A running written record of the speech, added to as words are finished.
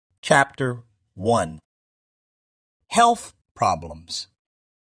Chapter 1. Health Problems.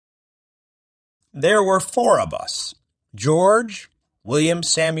 There were 4 of us: George, William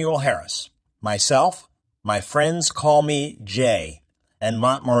Samuel Harris, myself, my friends call me Jay, and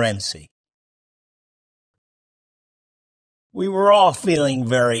Montmorency. We were all feeling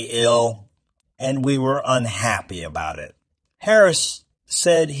very ill, and we were unhappy about it. Harris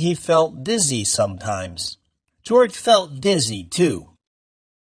said he felt dizzy sometimes. George felt dizzy, too.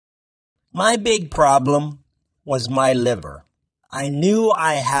 My big problem was my liver. I knew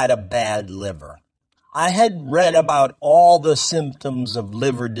I had a bad liver. I had read about all the symptoms of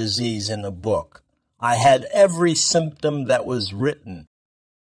liver disease in a book. I had every symptom that was written.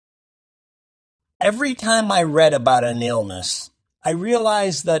 Every time I read about an illness, I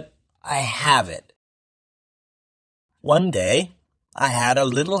realized that I have it. One day, I had a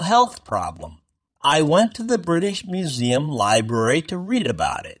little health problem. I went to the British Museum library to read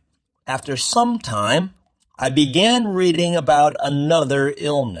about it. After some time, I began reading about another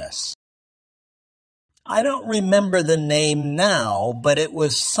illness. I don't remember the name now, but it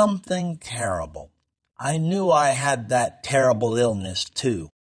was something terrible. I knew I had that terrible illness, too.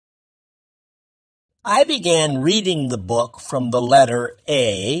 I began reading the book from the letter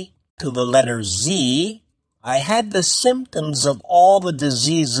A to the letter Z. I had the symptoms of all the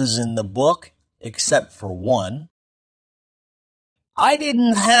diseases in the book, except for one. I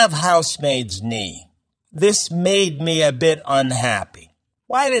didn't have housemaid's knee. This made me a bit unhappy.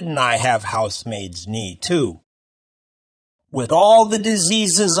 Why didn't I have housemaid's knee, too? With all the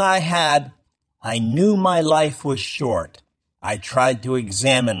diseases I had, I knew my life was short. I tried to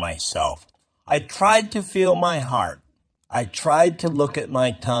examine myself. I tried to feel my heart. I tried to look at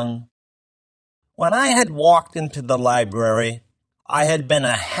my tongue. When I had walked into the library, I had been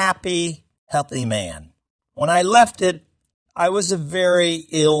a happy, healthy man. When I left it, I was a very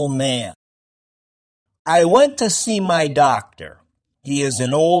ill man. I went to see my doctor. He is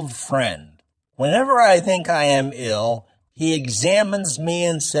an old friend. Whenever I think I am ill, he examines me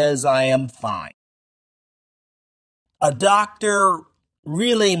and says I am fine. A doctor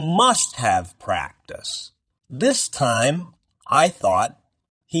really must have practice. This time, I thought,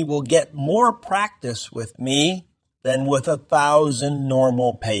 he will get more practice with me than with 1,000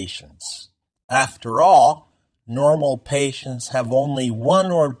 normal patients. After all, normal patients have only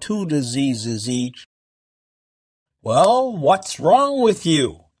 1 or 2 diseases each. "Well, what's wrong with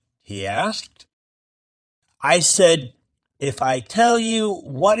you?" he asked. I said, "If I tell you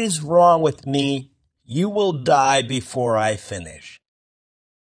what is wrong with me, you will die before I finish.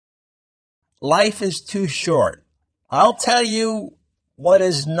 Life is too short. I'll tell you what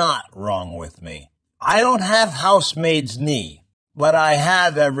is not wrong with me. I don't have housemaid's knee, but I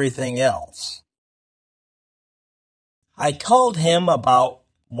have everything else." I told him about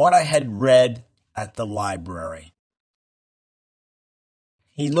what I had read at the library.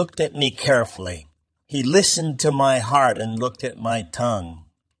 He looked at me carefully. He listened to my heart and looked at my tongue.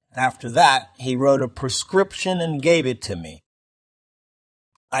 After that, he wrote a prescription and gave it to me.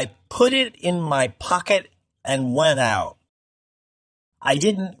 I put it in my pocket and went out. I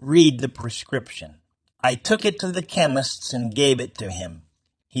didn't read the prescription. I took it to the chemist's and gave it to him.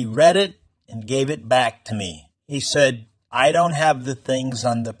 He read it and gave it back to me. He said, "I don't have the things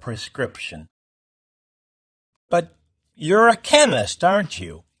on the prescription." "But you're a chemist, aren't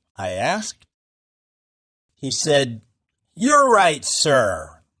you?" I asked. He said, "You're right,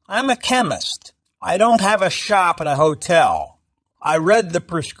 sir. I'm a chemist. I don't have a shop at a hotel. I read the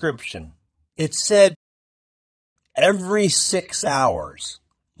prescription. It said, every 6 hours,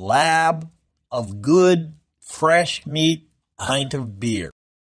 lab of good, fresh meat, pint of beer.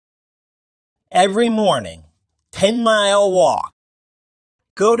 Every morning, 10-mile walk.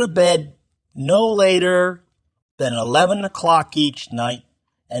 Go to bed no later than 11 o'clock each night,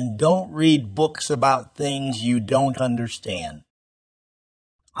 and don't read books about things you don't understand."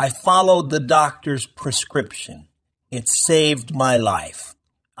 I followed the doctor's prescription. It saved my life.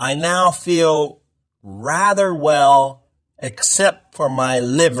 I now feel rather well, except for my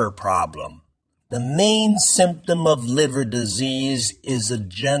liver problem. The main symptom of liver disease is a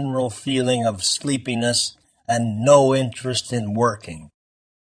general feeling of sleepiness and no interest in working.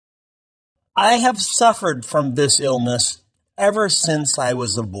 I have suffered from this illness ever since I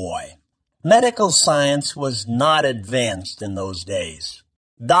was a boy. Medical science was not advanced in those days.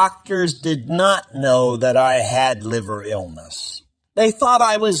 Doctors did not know that I had liver illness. They thought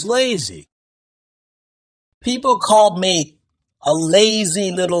I was lazy. People called me a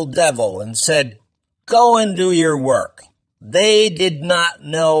lazy little devil and said, "Go and do your work." They did not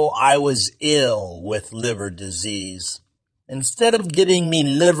know I was ill with liver disease. Instead of giving me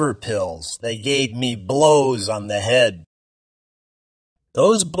liver pills, they gave me blows on the head.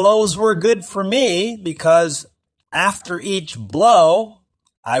 Those blows were good for me because after each blow,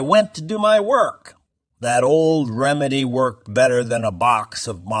 I went to do my work. That old remedy worked better than a box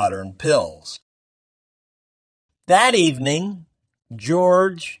of modern pills. That evening,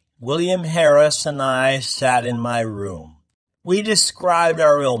 George, William Harris, and I sat in my room. We described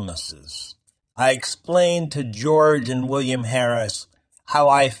our illnesses. I explained to George and William Harris how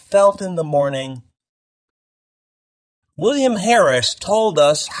I felt in the morning. William Harris told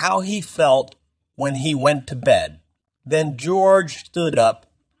us how he felt when he went to bed. Then George stood up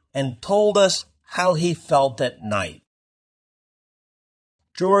and told us how he felt at night.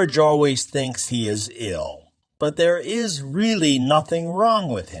 George always thinks he is ill, but there is really nothing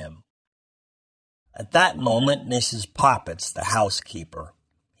wrong with him. At that moment, Mrs. Poppets, the housekeeper,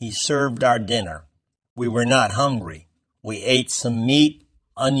 he served our dinner. We were not hungry. We ate some meat,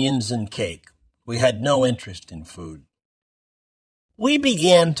 onions, and cake. We had no interest in food. We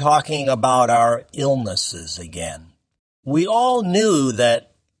began talking about our illnesses again. We all knew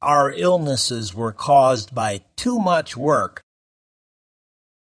that our illnesses were caused by too much work.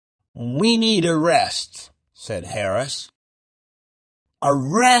 "We need a rest," said Harris. "A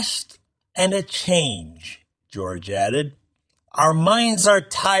rest and a change," George added. "Our minds are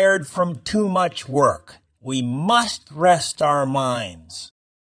tired from too much work. We must rest our minds."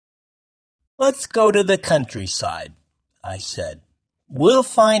 "Let's go to the countryside," I said. "We'll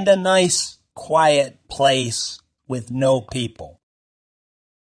find a nice, quiet place with no people."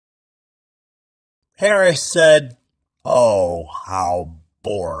 Harris said, "Oh, how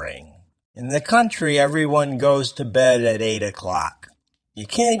boring. In the country, everyone goes to bed at 8 o'clock. You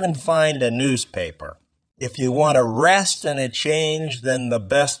can't even find a newspaper. If you want a rest and a change, then the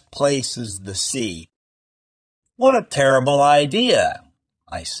best place is the sea." "What a terrible idea,"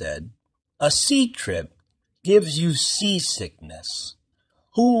 I said. "A sea trip gives you seasickness.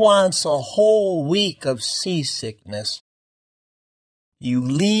 Who wants a whole week of seasickness? You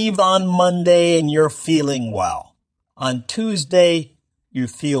leave on Monday and you're feeling well. On Tuesday, you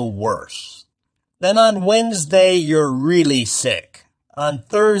feel worse. Then on Wednesday, you're really sick. On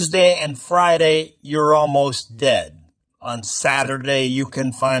Thursday and Friday, you're almost dead. On Saturday, you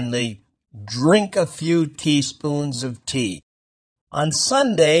can finally drink a few teaspoons of tea. On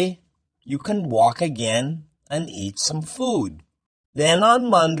Sunday, you can walk again and eat some food. Then on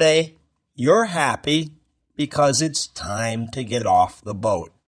Monday, you're happy because it's time to get off the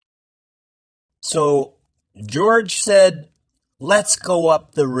boat." So George said, "Let's go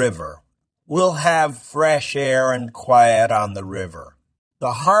up the river. We'll have fresh air and quiet on the river.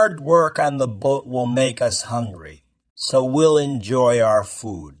 The hard work on the boat will make us hungry, so we'll enjoy our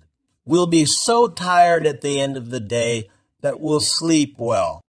food. We'll be so tired at the end of the day that we'll sleep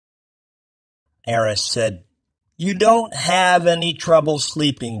well." Harris said, "You don't have any trouble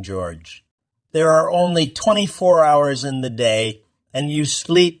sleeping, George. There are only 24 hours in the day, and you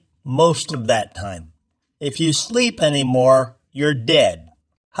sleep most of that time. If you sleep anymore, you're dead.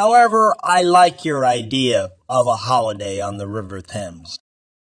 However, I like your idea of a holiday on the River Thames."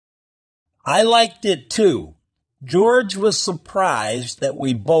 I liked it too. George was surprised that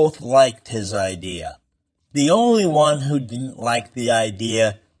we both liked his idea. The only one who didn't like the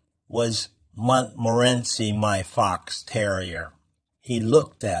idea was Montmorency, my fox terrier. He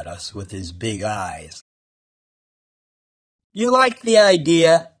looked at us with his big eyes. "You like the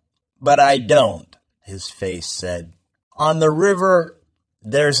idea, but I don't," his face said. "On the river,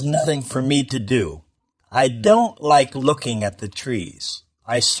 there's nothing for me to do. I don't like looking at the trees.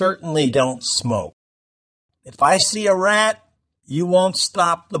 I certainly don't smoke. If I see a rat, you won't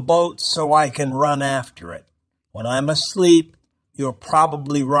stop the boat so I can run after it. When I'm asleep, you'll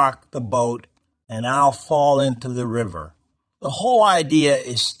probably rock the boat and I'll fall into the river. The whole idea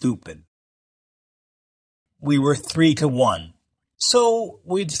is stupid." We were 3-1, so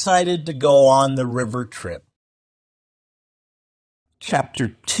we decided to go on the river trip. Chapter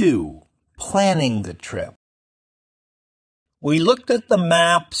 2. Planning the trip. We looked at the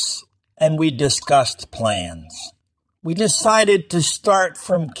maps and we discussed plans. We decided to start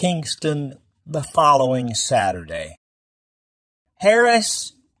from Kingston the following Saturday.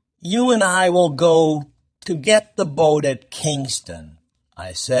 "Harris, you and I will go to get the boat at Kingston,"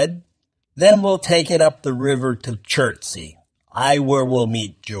 I said. "Then we'll take it up the river to Chertsey, where we'll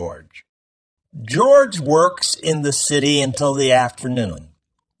meet George." George works in the city until the afternoon.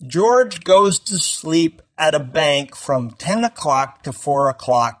 George goes to sleep at a bank from 10 o'clock to 4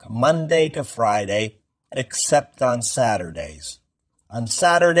 o'clock, Monday to Friday, except on Saturdays. On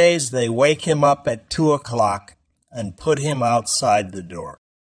Saturdays, they wake him up at 2 o'clock and put him outside the door.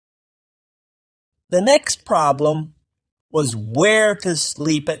 The next problem was where to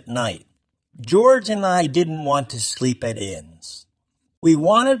sleep at night. George and I didn't want to sleep at inns. We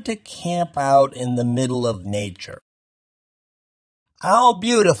wanted to camp out in the middle of nature. How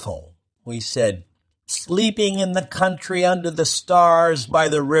beautiful, we said, sleeping in the country under the stars by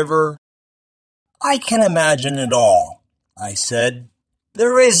the river. I can imagine it all, I said.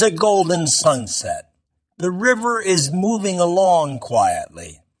 There is a golden sunset. The river is moving along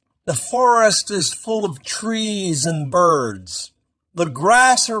quietly. The forest is full of trees and birds. The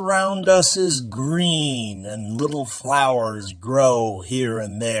grass around us is green and little flowers grow here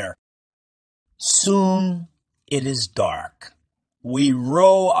and there. Soon it is dark. We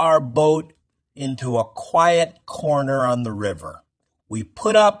row our boat into a quiet corner on the river. We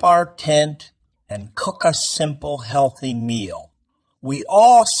put up our tent and cook a simple, healthy meal. We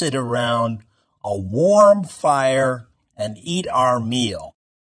all sit around a warm fire and eat our meal.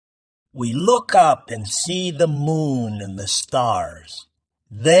 We look up and see the moon and the stars.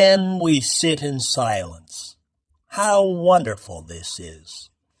 Then we sit in silence. How wonderful this is.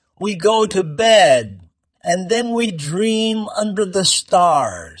 We go to bed, and then we dream under the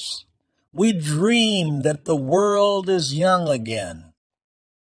stars. We dream that the world is young again.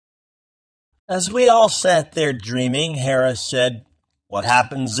 As we all sat there dreaming, Harris said, "What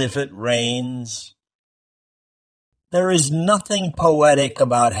happens if it rains?" There is nothing poetic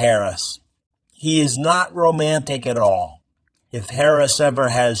about Harris. He is not romantic at all. If Harris ever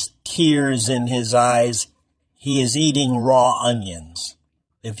has tears in his eyes, he is eating raw onions.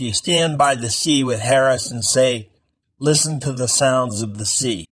 If you stand by the sea with Harris and say, "Listen to the sounds of the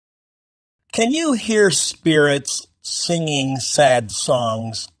sea," can you hear spirits singing sad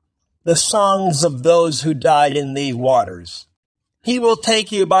songs, the songs of those who died in these waters? He will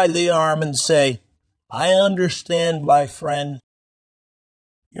take you by the arm and say, "I understand, my friend.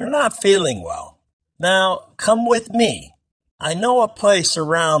 You're not feeling well. Now, come with me. I know a place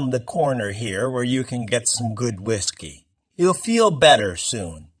around the corner here where you can get some good whiskey. You'll feel better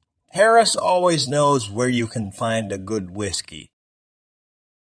soon." Harris always knows where you can find a good whiskey.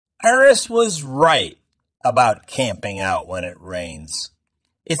 Harris was right about camping out when it rains.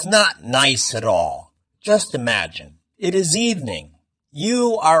 It's not nice at all. Just imagine. It is evening.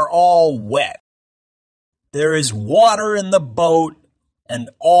 You are all wet. There is water in the boat, and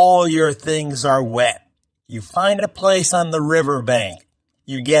all your things are wet. You find a place on the riverbank.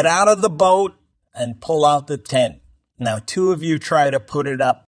 You get out of the boat and pull out the tent. Now, two of you try to put it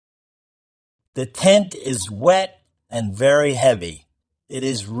up. The tent is wet and very heavy. It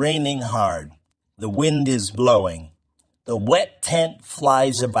is raining hard. The wind is blowing. The wet tent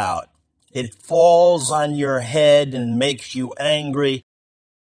flies about. It falls on your head and makes you angry.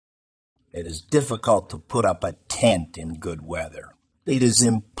 It is difficult to put up a tent in good weather. It is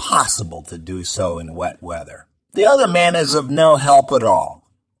impossible to do so in wet weather. The other man is of no help at all.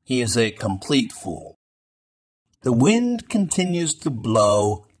 He is a complete fool. The wind continues to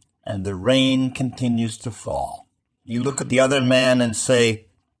blow, and the rain continues to fall. You look at the other man and say,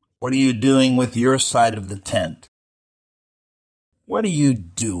 "What are you doing with your side of the tent?" "What are you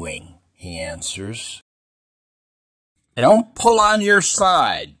doing?" he answers. "Don't pull on your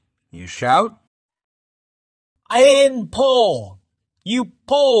side," you shout. "I didn't pull. You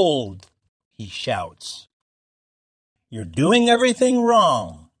pulled," he shouts. "You're doing everything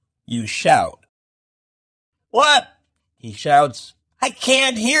wrong," you shout. "What?" he shouts. "I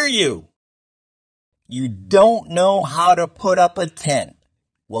can't hear you." You don't know how to put up a tent.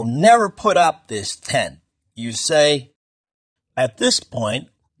 "We'll never put up this tent," you say. At this point,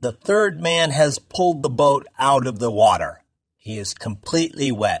 the third man has pulled the boat out of the water. He is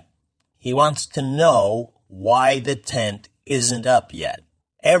completely wet. He wants to know why the tent isn't up yet.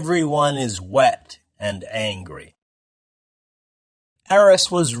 Everyone is wet and angry.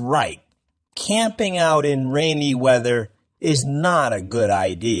 Harris was right. Camping out in rainy weather is not a good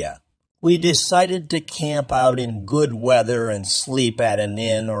idea. We decided to camp out in good weather and sleep at an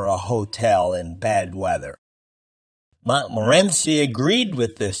inn or a hotel in bad weather. Montmorency agreed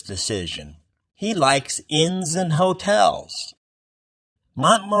with this decision. He likes inns and hotels.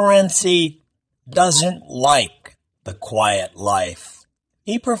 Montmorency doesn't like the quiet life.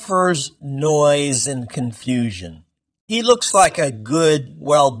 He prefers noise and confusion. He looks like a good,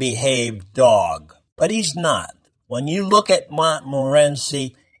 well-behaved dog, but he's not. When you look at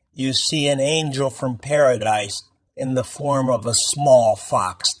Montmorency, you see an angel from paradise in the form of a small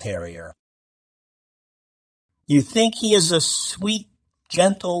fox terrier. You think he is a sweet,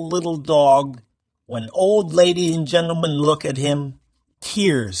 gentle little dog. When old ladies and gentlemen look at him,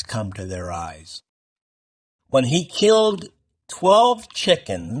 tears come to their eyes. When he killed 12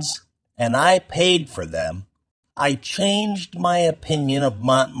 chickens and I paid for them, I changed my opinion of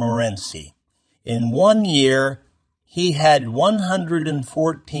Montmorency. In 1 year, he had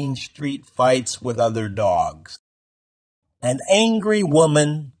 114 street fights with other dogs. An angry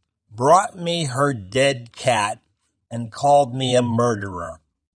woman brought me her dead cat and called me a murderer.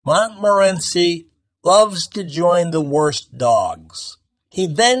 Montmorency loves to join the worst dogs. He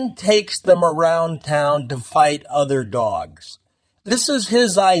then takes them around town to fight other dogs. This is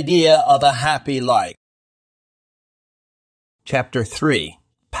his idea of a happy life. Chapter 3.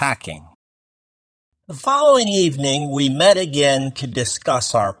 Packing. The following evening, we met again to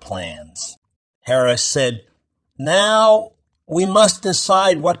discuss our plans. Harris said, "Now we must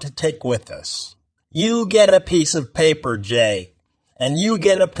decide what to take with us. You get a piece of paper, Jay, and you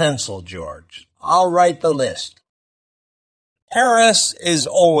get a pencil, George. I'll write the list." Harris is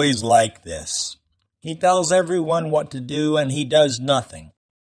always like this. He tells everyone what to do, and he does nothing.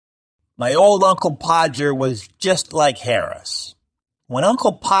 My old Uncle Podger was just like Harris. When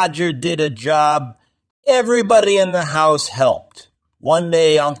Uncle Podger did a job, everybody in the house helped. One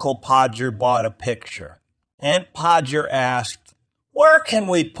day, Uncle Podger bought a picture. Aunt Podger asked, "Where can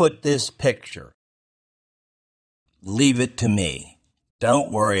we put this picture?" "Leave it to me.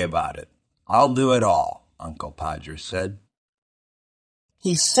 Don't worry about it. I'll do it all," Uncle Podger said.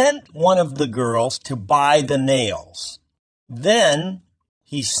 He sent one of the girls to buy the nails. Then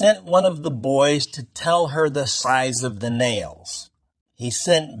he sent one of the boys to tell her the size of the nails. He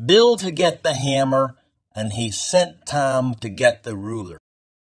sent Bill to get the hammer, and he sent Tom to get the ruler.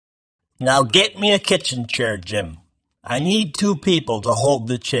 "Now get me a kitchen chair, Jim. I need 2 people to hold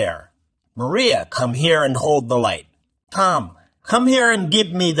the chair. Maria, come here and hold the light. Tom, come here and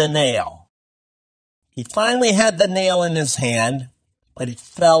give me the nail." He finally had the nail in his hand, but it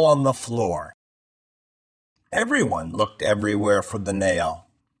fell on the floor. Everyone looked everywhere for the nail.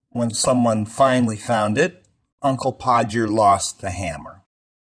 When someone finally found it, Uncle Podger lost the hammer.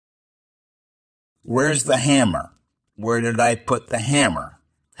 "Where's the hammer? Where did I put the hammer?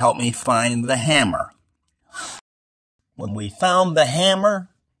 Help me find the hammer." When we found the hammer,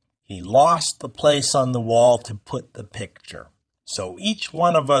 he lost the place on the wall to put the picture. So each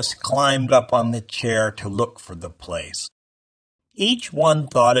one of us climbed up on the chair to look for the place. Each one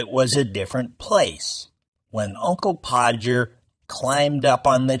thought it was a different place. When Uncle Podger climbed up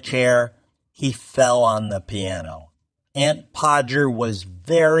on the chair, he fell on the piano. Aunt Podger was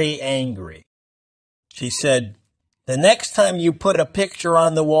very angry. She said, "The next time you put a picture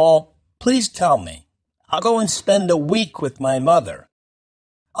on the wall, please tell me. I'll go and spend a week with my mother."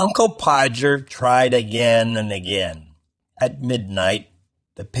 Uncle Podger tried again and again. At midnight,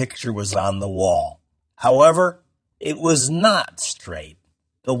 the picture was on the wall. However, it was not straight.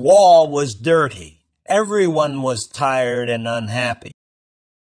 The wall was dirty. Everyone was tired and unhappy.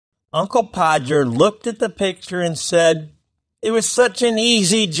 Uncle Podger looked at the picture and said, "It was such an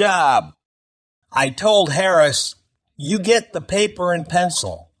easy job." I told Harris, "You get the paper and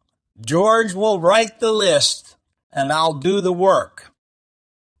pencil. George will write the list, and I'll do the work."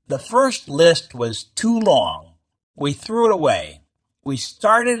 The first list was too long. We threw it away. We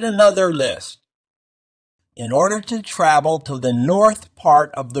started another list. In order to travel to the north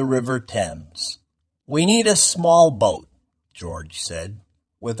part of the River Thames, we need a small boat, George said.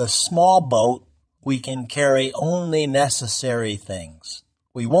 With a small boat, we can carry only necessary things.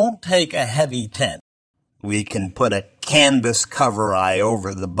 We won't take a heavy tent. We can put a canvas cover eye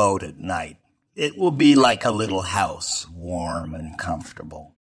over the boat at night. It will be like a little house, warm and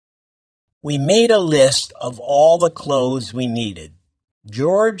comfortable. We made a list of all the clothes we needed.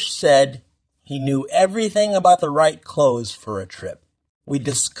 George said he knew everything about the right clothes for a trip. We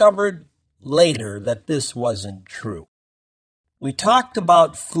discovered later that this wasn't true. We talked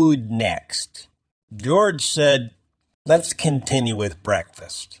about food next. George said, "Let's continue with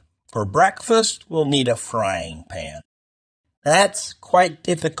breakfast. For breakfast, we'll need a frying pan." "That's quite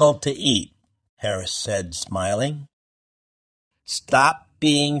difficult to eat," Harris said, smiling. "Stop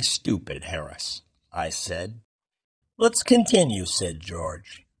being stupid, Harris," I said. "Let's continue," said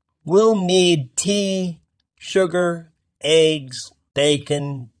George. "We'll need tea, sugar, eggs,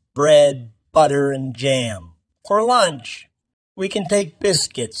 bacon, bread, butter, and jam. For lunch, we can take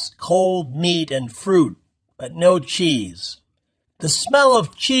biscuits, cold meat, and fruit, but no cheese. The smell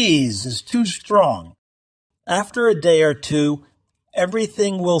of cheese is too strong. After a day or two,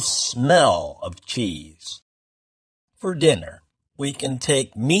 everything will smell of cheese. For dinner, we can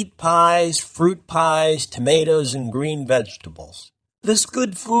take meat pies, fruit pies, tomatoes, and green vegetables. This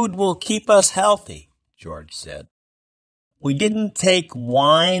good food will keep us healthy," George said. We didn't take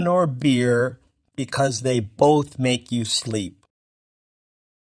wine or beer because they both make you sleep.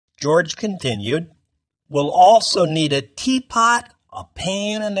 George continued, "We'll also need a teapot, a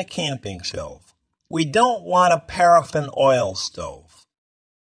pan, and a camping stove. We don't want a paraffin oil stove."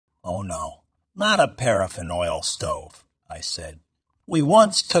 "Oh no, not a paraffin oil stove," I said. "We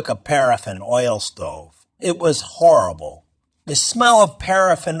once took a paraffin oil stove. It was horrible. The smell of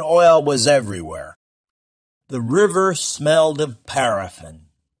paraffin oil was everywhere. The river smelled of paraffin.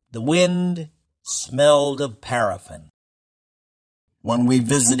 The wind smelled of paraffin. When we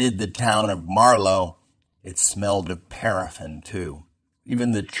visited the town of Marlow, it smelled of paraffin too.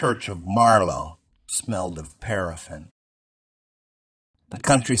 Even the church of Marlow smelled of paraffin. The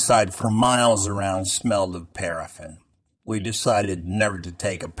countryside for miles around smelled of paraffin. We decided never to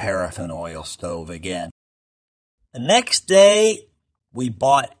take a paraffin oil stove again. The next day, we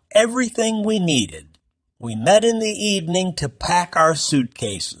bought everything we needed. We met in the evening to pack our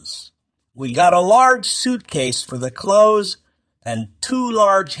suitcases. We got a large suitcase for the clothes and 2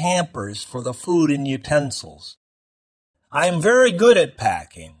 large hampers for the food and utensils. I am very good at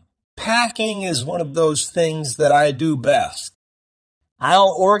packing. Packing is one of those things that I do best. "I'll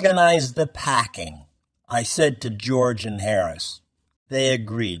organize the packing," I said to George and Harris. They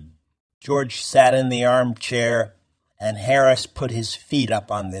agreed. George sat in the armchair, and Harris put his feet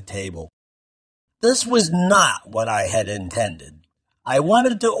up on the table. This was not what I had intended. I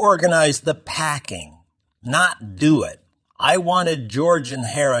wanted to organize the packing, not do it. I wanted George and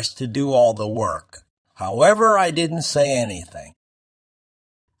Harris to do all the work. However, I didn't say anything.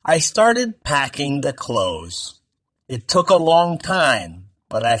 I started packing the clothes. It took a long time,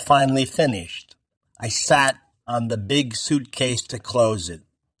 but I finally finished. I sat on the big suitcase to close it.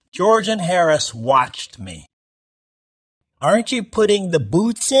 George and Harris watched me. "Aren't you putting the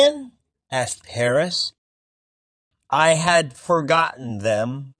boots in?" asked Harris. "I had forgotten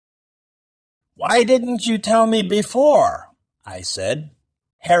them." "Why didn't you tell me before?" I said.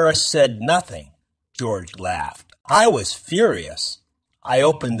 Harris said nothing. George laughed. I was furious. I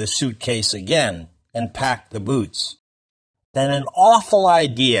opened the suitcase again and packed the boots. Then an awful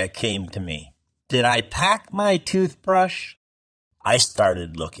idea came to me. Did I pack my toothbrush? I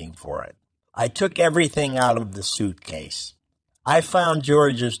started looking for it. I took everything out of the suitcase. I found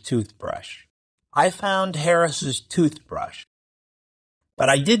George's toothbrush. I found Harris's toothbrush. But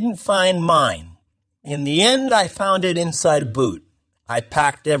I didn't find mine. In the end, I found it inside a boot. I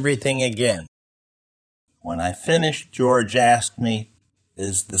packed everything again. When I finished, George asked me,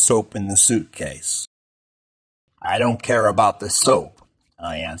 "Is the soap in the suitcase?" "I don't care about the soap,"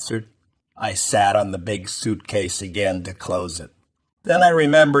 I answered. I sat on the big suitcase again to close it. Then I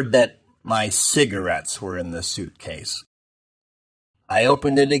remembered that my cigarettes were in the suitcase. I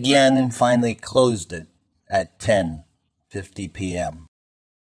opened it again and finally closed it at 10:50 p.m.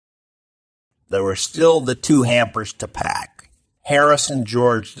 There were still the 2 hampers to pack. Harris and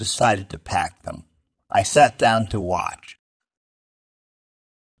George decided to pack them. I sat down to watch.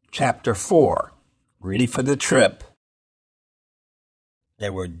 Chapter 4. Ready for the trip.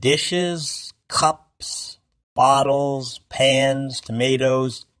 There were dishes, cups, bottles, pans,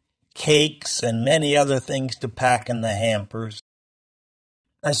 tomatoes, cakes, and many other things to pack in the hampers.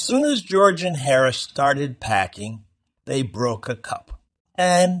 As soon as George and Harris started packing, they broke a cup.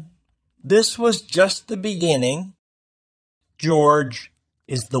 And this was just the beginning. George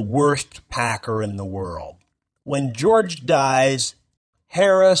is the worst packer in the world. When George dies,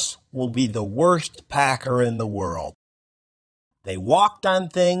 Harris will be the worst packer in the world. They walked on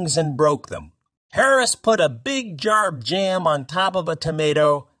things and broke them. Harris put a big jar of jam on top of a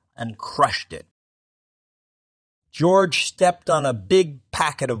tomato and crushed it. George stepped on a big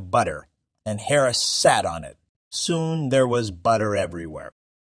packet of butter, and Harris sat on it. Soon there was butter everywhere.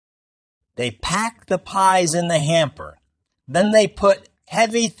 They packed the pies in the hamper. Then they put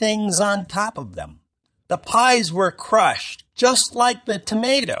heavy things on top of them. The pies were crushed, just like the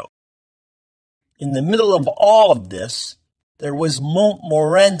tomato. In the middle of all of this, there was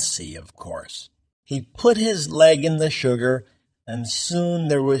Montmorency, of course. He put his leg in the sugar, and soon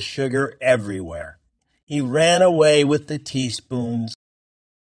there was sugar everywhere. He ran away with the teaspoons.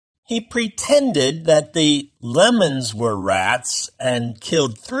 He pretended that the lemons were rats and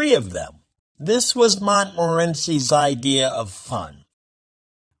killed 3 of them. This was Montmorency's idea of fun.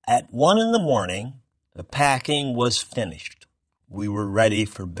 At 1 a.m, the packing was finished. We were ready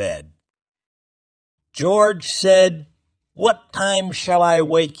for bed. George said, "What time shall I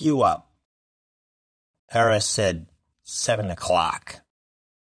wake you up?" Harris said, 7 o'clock.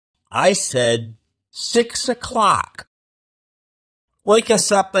 I said, 6 o'clock. "Wake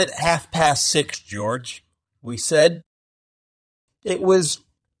us up at 6:30, George," we said. It was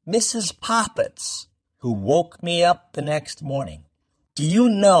Mrs. Poppets, who woke me up the next morning. Do you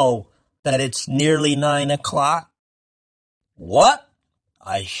know that it's nearly 9 o'clock? What?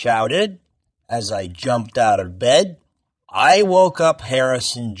 I shouted as I jumped out of bed. I woke up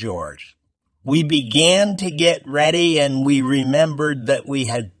Harris and George. We began to get ready, and we remembered that we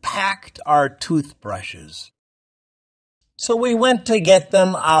had packed our toothbrushes. So we went to get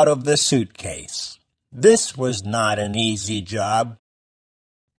them out of the suitcase. This was not an easy job.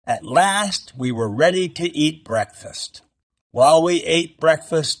 At last, we were ready to eat breakfast. While we ate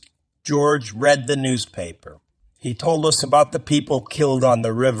breakfast, George read the newspaper. He told us about the people killed on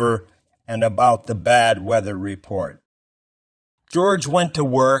the river and about the bad weather report. George went to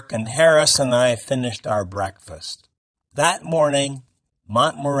work, and Harris and I finished our breakfast. That morning,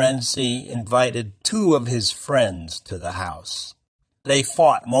 Montmorency invited 2 of his friends to the house. They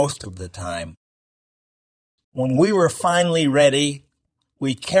fought most of the time. When we were finally ready,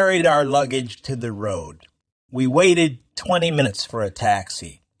 we carried our luggage to the road. We waited 20 minutes for a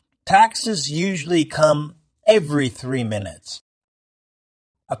taxi. Taxis usually come every 3 minutes.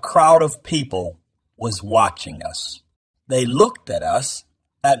 A crowd of people was watching us. They looked at us,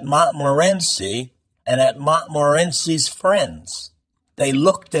 at Montmorency, and at Montmorency's friends. They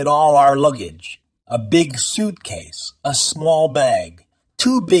looked at all our luggage, a big suitcase, a small bag,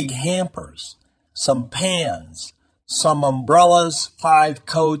 2 big hampers, some pans, some umbrellas, 5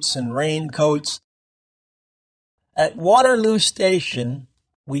 coats and raincoats. At Waterloo Station,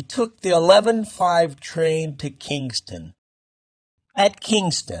 we took the 11:05 train to Kingston. At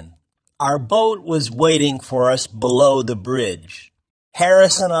Kingston, our boat was waiting for us below the bridge.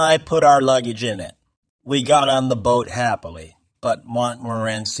 Harris and I put our luggage in it. We got on the boat happily, but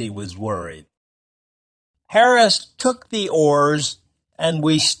Montmorency was worried. Harris took the oars, and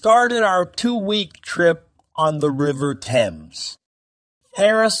we started our 2-week trip on the River Thames.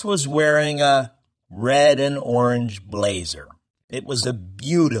 Harris was wearing a red and orange blazer. It was a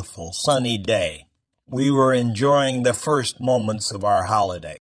beautiful sunny day. We were enjoying the first moments of our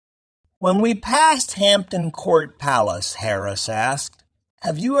holiday. When we passed Hampton Court Palace, Harris asked,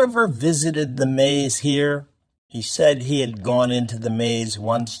 "Have you ever visited the maze here?" He said he had gone into the maze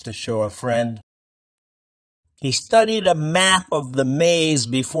once to show a friend. He studied a map of the maze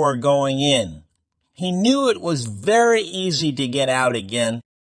before going in. He knew it was very easy to get out again.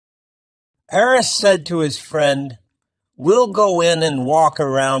 Harris said to his friend, "We'll go in and walk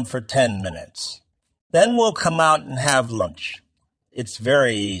around for 10 minutes. Then we'll come out and have lunch. It's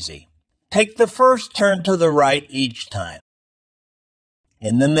very easy. Take the first turn to the right each time."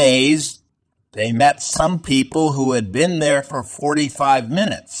 In the maze, they met some people who had been there for 45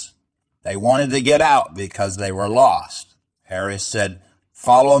 minutes. They wanted to get out because they were lost. Harris said,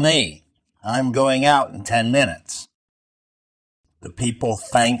 "Follow me. I'm going out in 10 minutes. The people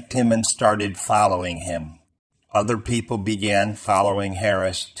thanked him and started following him. Other people began following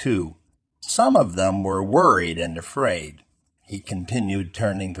Harris too. Some of them were worried and afraid. He continued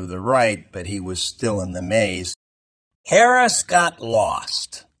turning to the right, but he was still in the maze. Harris got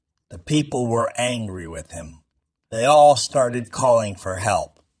lost. The people were angry with him. They all started calling for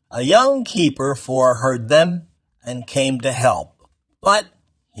help. A young keeper heard them and came to help, but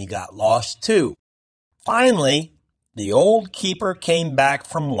he got lost too. Finally, the old keeper came back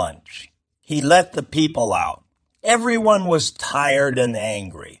from lunch. He let the people out. Everyone was tired and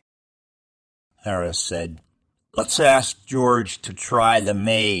angry. Harris said, "Let's ask George to try the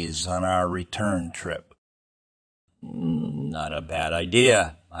maze on our return trip." "Not a bad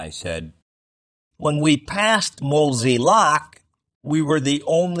idea," I said. When we passed Molesey Lock, we were the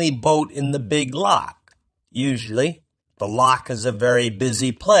only boat in the big lock. Usually, the lock is a very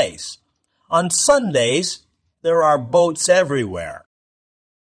busy place. On Sundays, there are boats everywhere.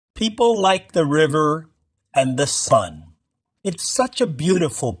 People like the river and the sun. It's such a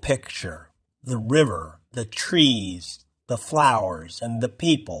beautiful picture. The river, the trees, the flowers, and the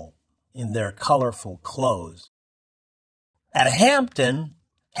people in their colorful clothes. At Hampton,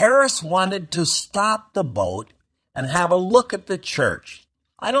 Harris wanted to stop the boat and have a look at the church.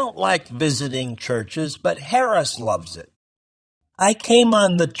 I don't like visiting churches, but Harris loves it. I came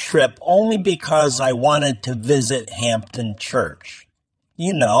on the trip only because I wanted to visit Hampton Church.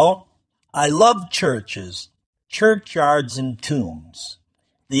 You know, I love churches, churchyards, and tombs.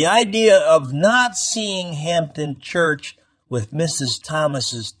 The idea of not seeing Hampton Church with Mrs.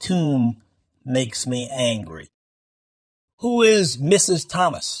 Thomas's tomb makes me angry. "Who is Mrs.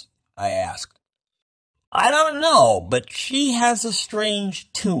 Thomas?" I asked. "I don't know, but she has a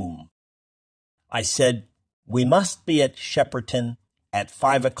strange tomb." I said, "We must be at Shepperton at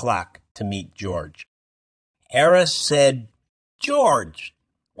 5 o'clock to meet George." Harris said, "George,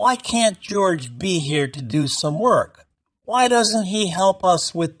 Why can't George be here to do some work? Why doesn't he help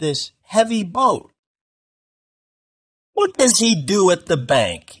us with this heavy boat? What does he do at the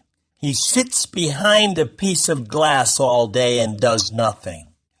bank? He sits behind a piece of glass all day and does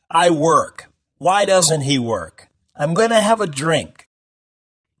nothing. I work. Why doesn't he work? I'm going to have a drink.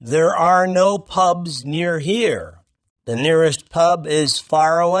 There are no pubs near here. The nearest pub is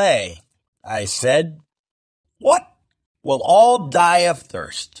far away, I said. What? We'll all die of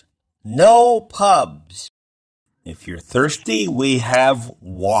thirst. No pubs. If you're thirsty, we have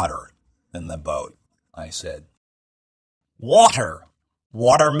water in the boat, I said. Water.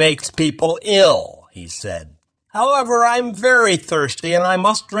 Water makes people ill, he said. However, I'm very thirsty and I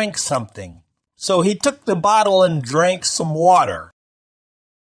must drink something. So he took the bottle and drank some water.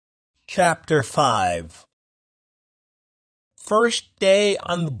 Chapter 5. First day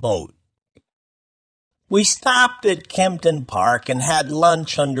on the boat. We stopped at Kempton Park and had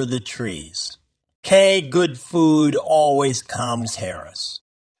lunch under the trees. Good food always calms Harris.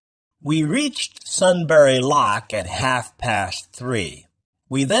 We reached Sunbury Lock at 3:30.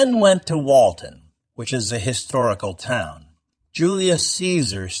 We then went to Walton, which is a historical town. Julius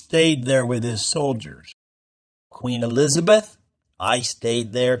Caesar stayed there with his soldiers. Queen Elizabeth, I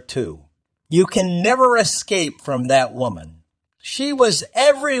stayed there too. You can never escape from that woman. She was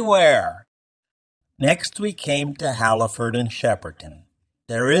everywhere. Next we came to Halliford and Shepperton.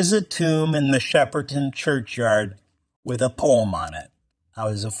 There is a tomb in the Shepperton churchyard with a poem on it. I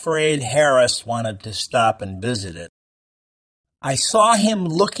was afraid Harris wanted to stop and visit it. I saw him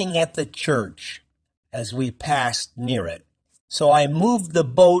looking at the church as we passed near it, so I moved the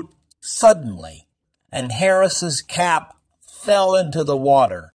boat suddenly, and Harris's cap fell into the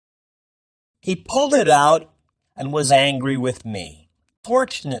water. He pulled it out and was angry with me.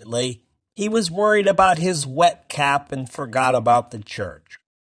 Fortunately, he was worried about his wet cap and forgot about the church.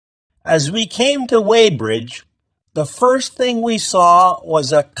 As we came to Weybridge, the first thing we saw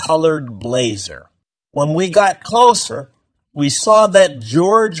was a colored blazer. When we got closer, we saw that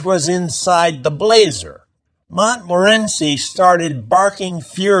George was inside the blazer. Montmorency started barking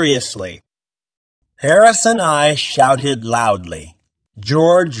furiously. Harris and I shouted loudly.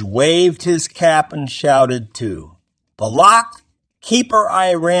 George waved his cap and shouted too. The lock keeper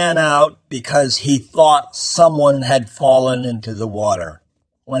I ran out because he thought someone had fallen into the water.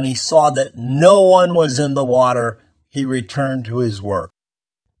 When he saw that no one was in the water, he returned to his work.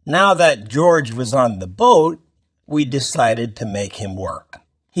 Now that George was on the boat, we decided to make him work.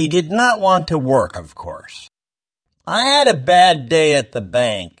 He did not want to work, of course. I had a bad day at the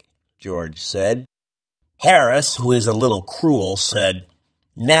bank, George said. Harris, who is a little cruel, said,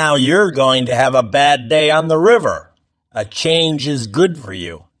 Now you're going to have a bad day on the river. A change is good for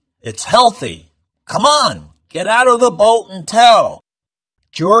you. It's healthy. Come on, get out of the boat and tell.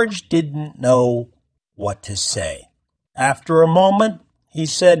 George didn't know what to say. After a moment, he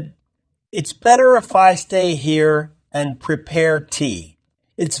said, It's better if I stay here and prepare tea.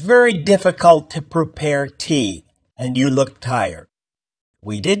 It's very difficult to prepare tea, and you look tired.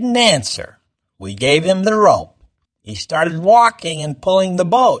 We didn't answer. We gave him the rope. He started walking and pulling the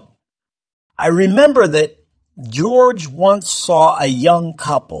boat. I remember that George once saw a young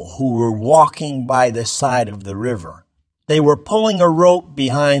couple who were walking by the side of the river. They were pulling a rope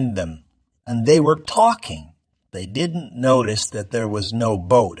behind them, and they were talking. They didn't notice that there was no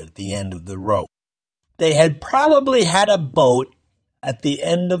boat at the end of the rope. They had probably had a boat at the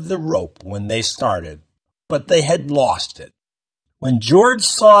end of the rope when they started, but they had lost it. When George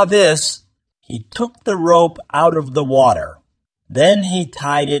saw this, he took the rope out of the water. Then he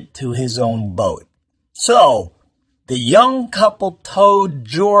tied it to his own boat. So, the young couple towed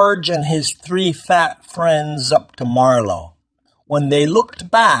George and his 3 fat friends up to Marlow. When they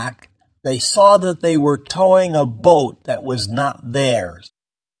looked back, they saw that they were towing a boat that was not theirs.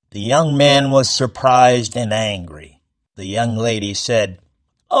 The young man was surprised and angry. The young lady said,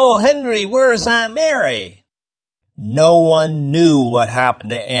 "Oh, Henry, where's Aunt Mary?" No one knew what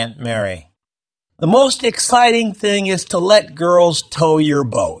happened to Aunt Mary. The most exciting thing is to let girls tow your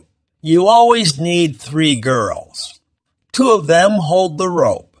boat. You always need 3 girls. 2 of them hold the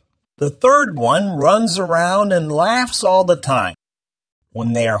rope. The third one runs around and laughs all the time.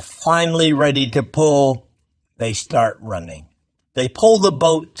 When they are finally ready to pull, they start running. They pull the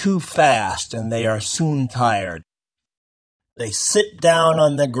boat too fast and they are soon tired. They sit down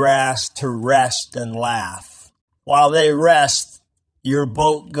on the grass to rest and laugh. While they rest, your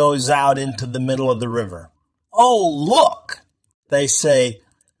boat goes out into the middle of the river. "Oh, look," they say,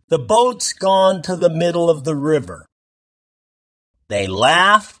 "the boat's gone to the middle of the river." They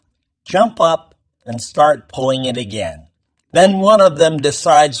laugh, jump up, and start pulling it again. Then one of them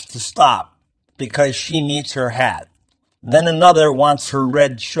decides to stop because she needs her hat. Then another wants her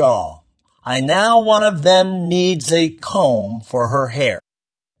red shawl. Now one of them needs a comb for her hair.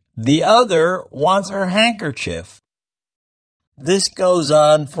 The other wants her handkerchief. This goes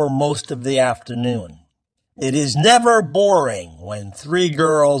on for most of the afternoon. It is never boring when three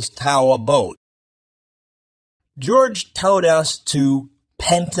girls tow a boat. George towed us to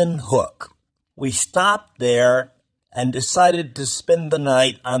Penton Hook. We stopped there and decided to spend the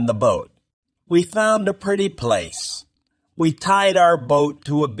night on the boat. We found a pretty place. We tied our boat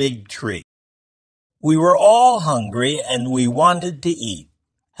to a big tree. We were all hungry and we wanted to eat.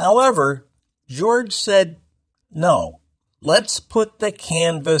 However, George said, "No, let's put the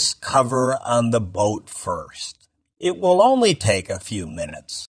canvas cover on the boat first. It will only take a few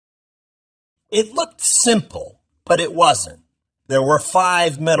minutes." It looked simple, but it wasn't. There were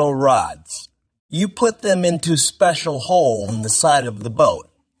 5 metal rods. You put them into special holes in the side of the boat.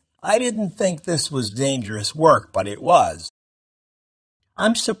 I didn't think this was dangerous work, but it was.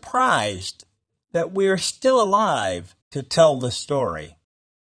 I'm surprised that we're still alive to tell the story.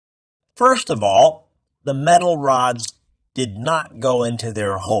 First of all, the metal rods did not go into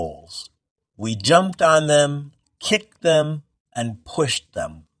their holes. We jumped on them, kicked them, and pushed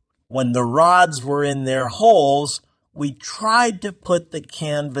them. When the rods were in their holes, we tried to put the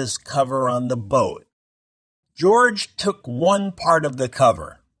canvas cover on the boat. George took one part of the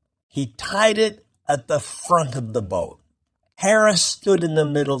cover. He tied it at the front of the boat. Harris stood in the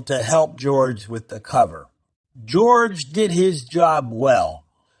middle to help George with the cover. George did his job well,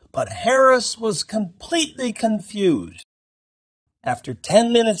 but Harris was completely confused. After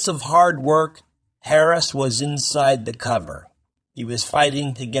 10 minutes of hard work, Harris was inside the cover. He was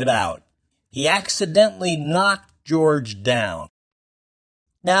fighting to get out. He accidentally knocked George down.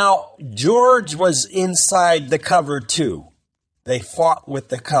 Now, George was inside the cover too. They fought with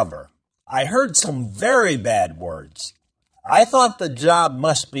the cover. I heard some very bad words. I thought the job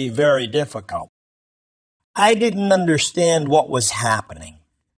must be very difficult. I didn't understand what was happening.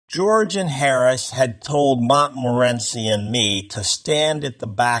 George and Harris had told Montmorency and me to stand at the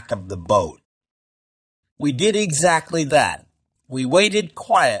back of the boat. We did exactly that. We waited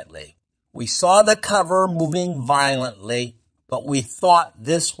quietly. We saw the cover moving violently, but we thought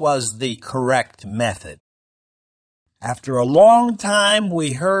this was the correct method. After a long time,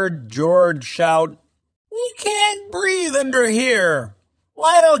 we heard George shout, "We can't breathe under here.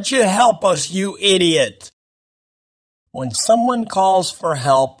 Why don't you help us, you idiot?" When someone calls for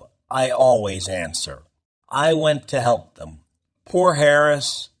help, I always answer. I went to help them. Poor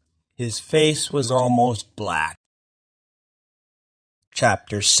Harris, his face was almost black.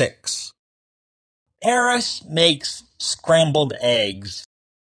 Chapter 6. Harris makes scrambled eggs.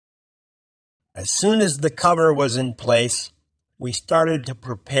 As soon as the cover was in place, we started to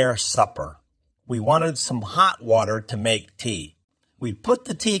prepare supper. We wanted some hot water to make tea. We put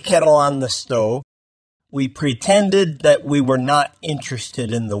the tea kettle on the stove. We pretended that we were not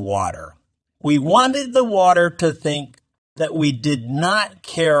interested in the water. We wanted the water to think that we did not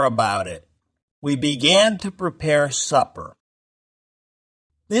care about it. We began to prepare supper.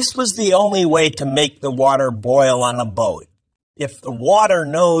 This was the only way to make the water boil on a boat. If the water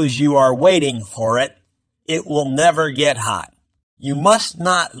knows you are waiting for it, it will never get hot. You must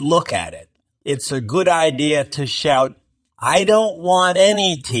not look at it. It's a good idea to shout, "I don't want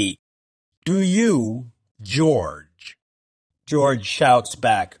any tea. Do you, George?" George shouts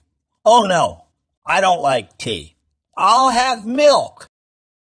back, "Oh no, I don't like tea. I'll have milk."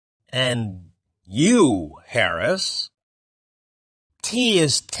 "And you, Harris?" "Tea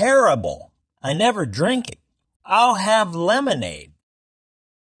is terrible. I never drink it. I'll have lemonade."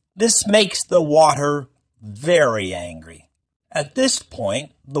 This makes the water very angry. At this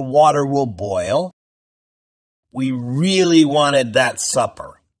point, the water will boil. We really wanted that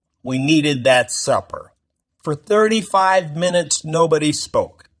supper. We needed that supper. For 35 minutes, nobody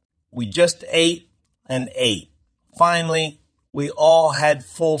spoke. We just ate and ate. Finally, we all had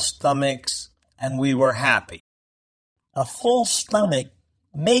full stomachs and we were happy. A full stomach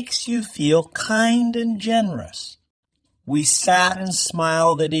makes you feel kind and generous. We sat and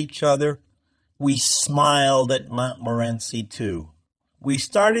smiled at each other. We smiled at Montmorency too. We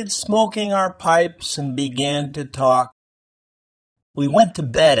started smoking our pipes and began to talk. We went to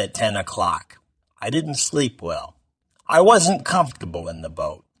bed at 10 o'clock. I didn't sleep well. I wasn't comfortable in the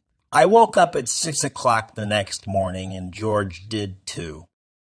boat. I woke up at 6 o'clock the next morning, and George did too.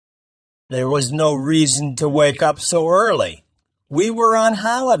 There was no reason to wake up so early. We were on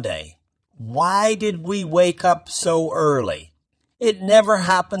holiday. Why did we wake up so early? It never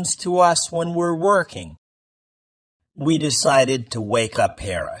happens to us when we're working. we decided to wake up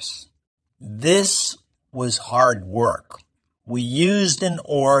Harris. This was hard work. We used an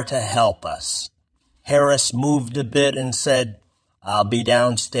oar to help us. Harris moved a bit and said, "I'll be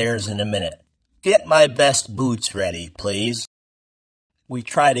downstairs in a minute. Get my best boots ready, please." We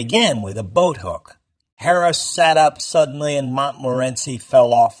tried again with a boat hook. Harris sat up suddenly and Montmorency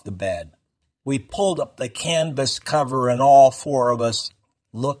fell off the bed. We pulled up the canvas cover and all four of us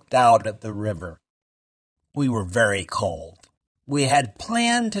looked out at the river. We were very cold. We had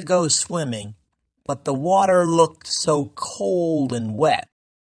planned to go swimming, but the water looked so cold and wet.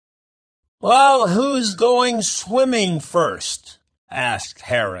 "Well, who's going swimming first?" asked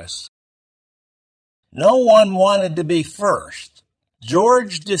Harris. No one wanted to be first.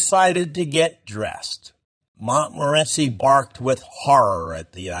 George decided to get dressed. Montmorency barked with horror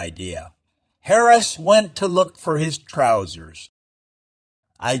at the idea. Harris went to look for his trousers.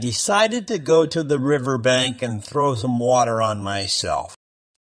 I decided to go to the riverbank and throw some water on myself.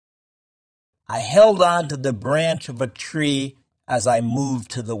 I held on to the branch of a tree as I moved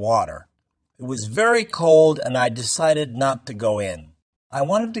to the water. It was very cold and I decided not to go in. I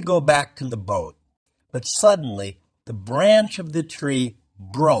wanted to go back to the boat, but suddenly the branch of the tree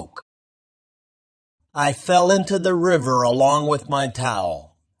broke. I fell into the river along with my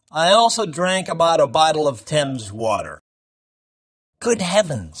towel. I also drank about a bottle of Thames water. "Good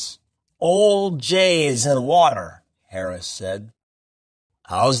heavens! Old Jay is in water," Harris said.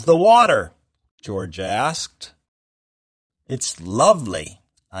 "How's the water?" George asked. "It's lovely,"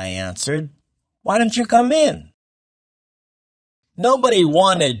 I answered. "Why don't you come in?" Nobody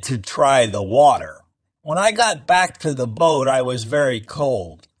wanted to try the water. When I got back to the boat, I was very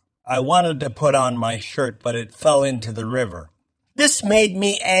cold. I wanted to put on my shirt, but it fell into the river. This made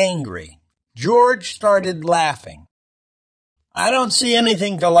me angry. George started laughing. "I don't see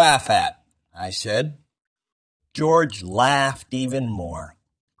anything to laugh at," I said. George laughed even more.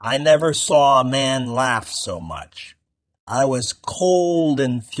 I never saw a man laugh so much. I was cold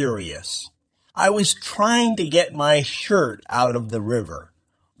and furious. I was trying to get my shirt out of the river.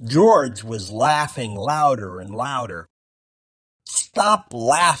 George was laughing louder and louder. "Stop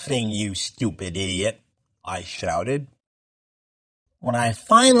laughing, you stupid idiot," I shouted. When I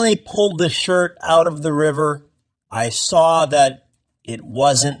finally pulled the shirt out of the river, I saw that it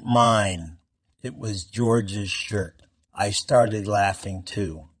wasn't mine. It was George's shirt. I started laughing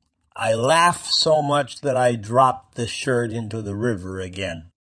too. I laughed so much that I dropped the shirt into the river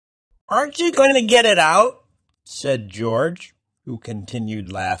again. "Aren't you going to get it out?" said George, who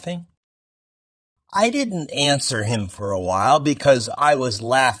continued laughing. I didn't answer him for a while because I was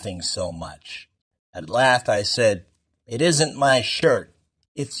laughing so much. At last I said, "It isn't my shirt.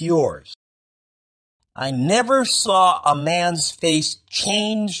 It's yours." I never saw a man's face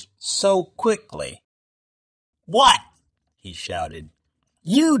change so quickly. "What?" he shouted.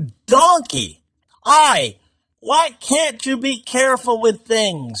 "You donkey! Why can't you be careful with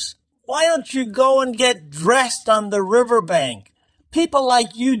things? Why don't you go and get dressed on the riverbank? People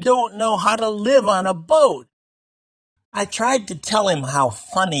like you don't know how to live on a boat." I tried to tell him how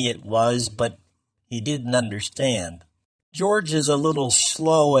funny it was, but he didn't understand. George is a little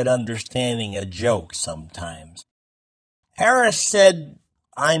slow at understanding a joke sometimes. Harris said,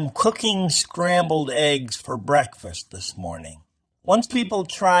 "I'm cooking scrambled eggs for breakfast this morning. Once people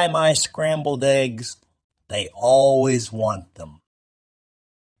try my scrambled eggs, they always want them."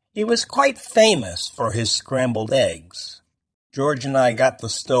 He was quite famous for his scrambled eggs. George and I got the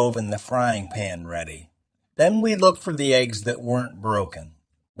stove and the frying pan ready. Then we looked for the eggs that weren't broken.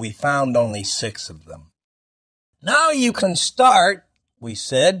 We found only 6 of them. "Now you can start," we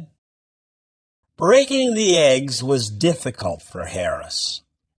said. Breaking the eggs was difficult for Harris.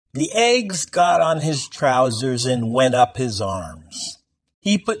 The eggs got on his trousers and went up his arms.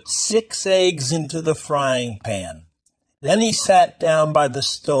 He put 6 eggs into the frying pan. Then he sat down by the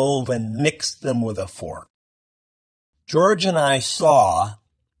stove and mixed them with a fork. George and I saw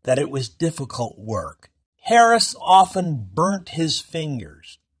that it was difficult work. Harris often burnt his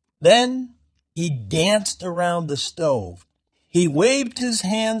fingers. Then he danced around the stove. He waved his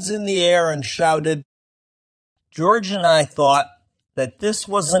hands in the air and shouted. George and I thought that this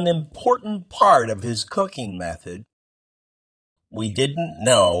was an important part of his cooking method. We didn't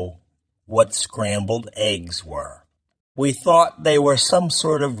know what scrambled eggs were. We thought they were some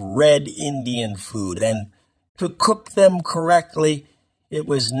sort of red Indian food, and to cook them correctly, it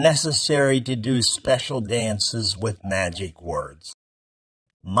was necessary to do special dances with magic words.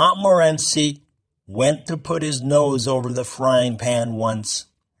 Montmorency went to put his nose over the frying pan once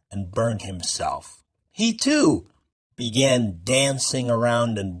and burned himself. He, too, began dancing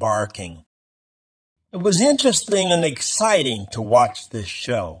around and barking. It was interesting and exciting to watch this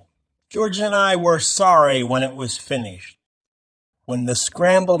show. George and I were sorry when it was finished. When the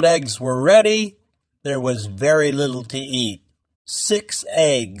scrambled eggs were ready, there was very little to eat. 6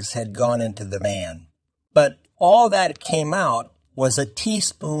 eggs had gone into the pan, but all that came out was a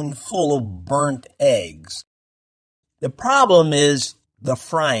teaspoonful of burnt eggs. The problem is the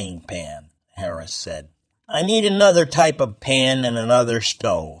frying pan, Harris said. I need another type of pan and another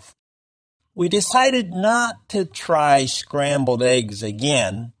stove. We decided not to try scrambled eggs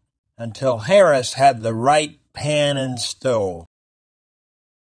again until Harris had the right pan and stove.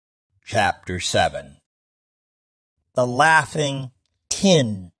 Chapter 7. The Laughing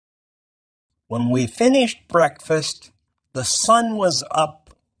Tin. When we finished breakfast, the sun was up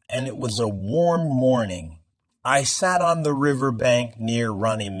and it was a warm morning. I sat on the riverbank near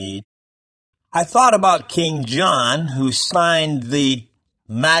Runnymede. I thought about King John, who signed the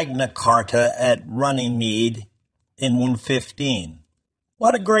Magna Carta at Runnymede in 115.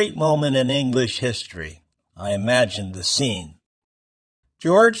 What a great moment in English history. I imagined the scene.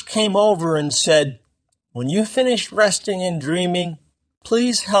 George came over and said, "When you finish resting and dreaming,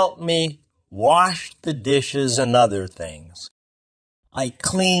 please help me wash the dishes and other things." I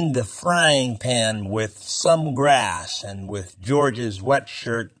cleaned the frying pan with some grass and with George's wet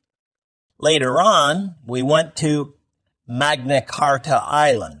shirt. Later on, we went to Magna Carta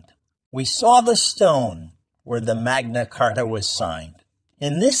Island. We saw the stone where the Magna Carta was signed.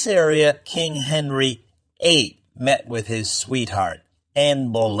 In this area, King Henry VIII met with his sweetheart,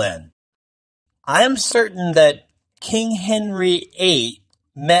 Anne Boleyn. I am certain that King Henry VIII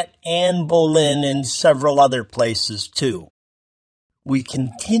met Anne Boleyn in several other places too. We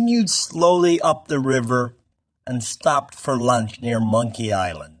continued slowly up the river and stopped for lunch near Monkey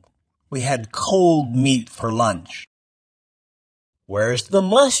Island. We had cold meat for lunch. "Where's the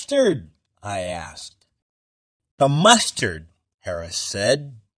mustard?" I asked. "The mustard," Harris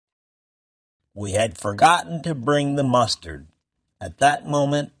said. We had forgotten to bring the mustard. At that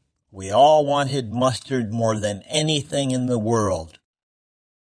moment, we all wanted mustard more than anything in the world.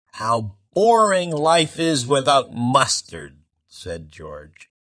 "How boring life is without mustard," said George.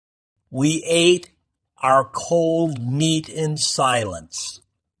 We ate our cold meat in silence.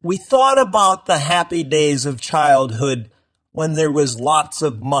 We thought about the happy days of childhood when there was lots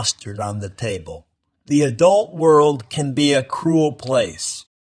of mustard on the table. The adult world can be a cruel place.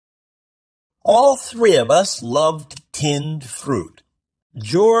 All 3 of us loved tinned fruit.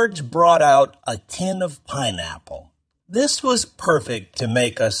 George brought out a tin of pineapple. This was perfect to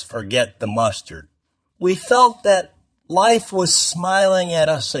make us forget the mustard. We felt that life was smiling at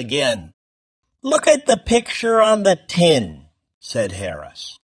us again. "Look at the picture on the tin," said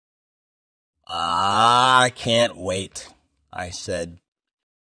Harris. "I can't wait," I said.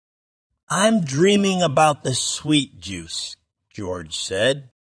 "I'm dreaming about the sweet juice," George said.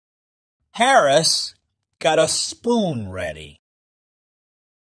 Harris got a spoon ready.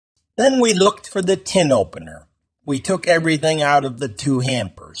 Then we looked for the tin opener. We took everything out of the 2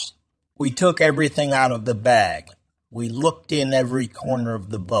 hampers. We took everything out of the bag. We looked in every corner of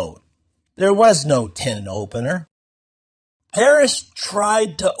the boat. There was no tin opener. Harris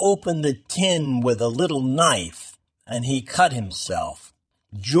tried to open the tin with a little knife, and he cut himself.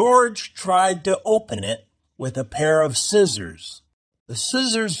 George tried to open it with a pair of scissors. The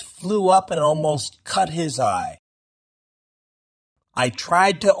scissors flew up and almost cut his eye. I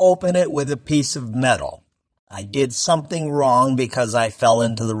tried to open it with a piece of metal. I did something wrong because I fell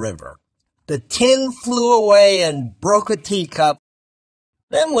into the river. The tin flew away and broke a teacup.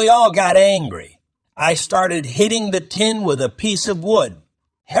 Then we all got angry. I started hitting the tin with a piece of wood.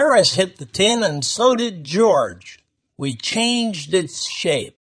 Harris hit the tin and so did George. We changed its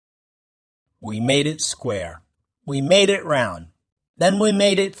shape. We made it square. We made it round. Then we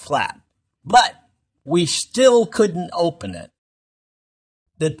made it flat. But we still couldn't open it.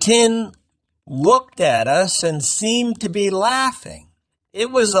 The tin looked at us and seemed to be laughing. It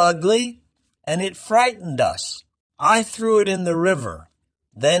was ugly, and it frightened us. I threw it in the river.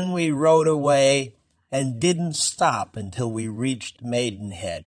 Then we rowed away and didn't stop until we reached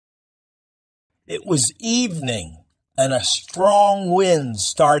Maidenhead. It was evening, and a strong wind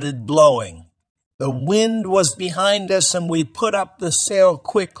started blowing. The wind was behind us, and we put up the sail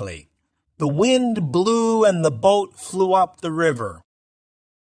quickly. The wind blew, and the boat flew up the river.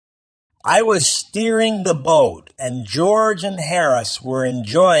 I was steering the boat, and George and Harris were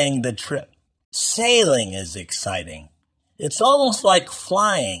enjoying the trip. Sailing is exciting. It's almost like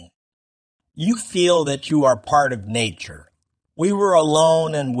flying. You feel that you are part of nature. We were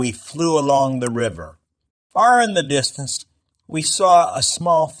alone, and we flew along the river. Far in the distance, we saw a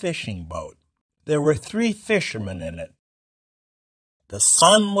small fishing boat. There were 3 fishermen in it. The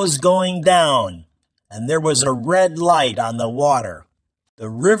sun was going down, and there was a red light on the water. The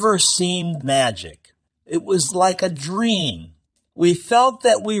river seemed magic. It was like a dream. We felt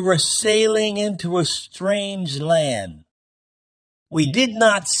that we were sailing into a strange land. We did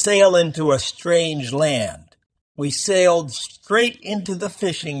not sail into a strange land. We sailed straight into the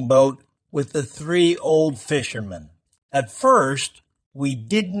fishing boat with the 3 old fishermen. At first, we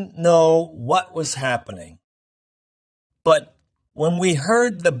didn't know what was happening. But when we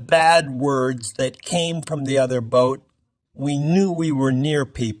heard the bad words that came from the other boat, we knew we were near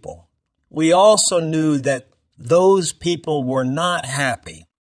people. We also knew that those people were not happy.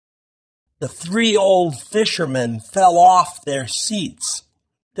 The 3 old fishermen fell off their seats.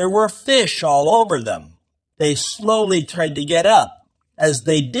 There were fish all over them. They slowly tried to get up. As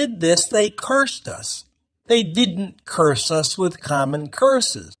they did this, they cursed us. They didn't curse us with common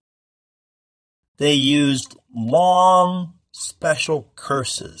curses. They used long, special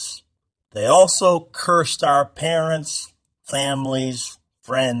curses. They also cursed our parents, families,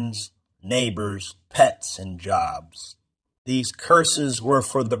 friends, neighbors, pets, and jobs. These curses were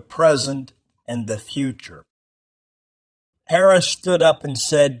for the present and the future. Harris stood up and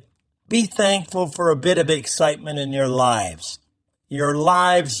said, "Be thankful for a bit of excitement in your lives. Your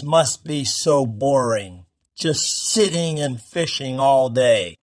lives must be so boring, just sitting and fishing all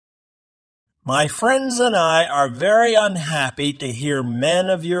day." My friends and I are very unhappy to hear men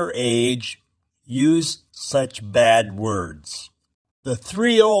of your age use such bad words. The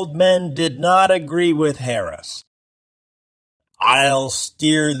 3 old men did not agree with Harris. "I'll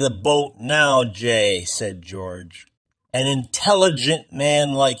steer the boat now, Jay," said George. "An intelligent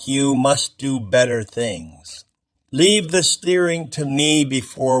man like you must do better things. Leave the steering to me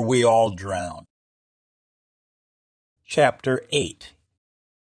before we all drown." Chapter 8.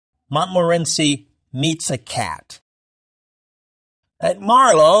 Montmorency meets a cat. At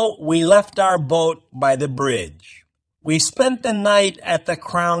Marlow, we left our boat by the bridge. We spent the night at the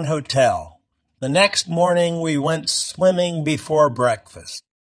Crown Hotel. The next morning, we went swimming before breakfast.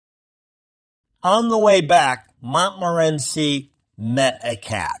 On the way back, Montmorency met a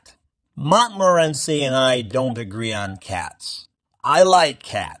cat. Montmorency and I don't agree on cats. I like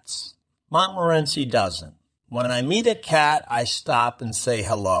cats. Montmorency doesn't. When I meet a cat, I stop and say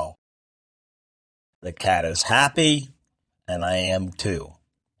hello. The cat is happy, and I am too.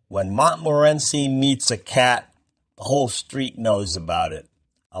 When Montmorency meets a cat, the whole street knows about it.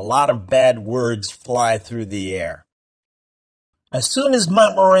 A lot of bad words fly through the air. As soon as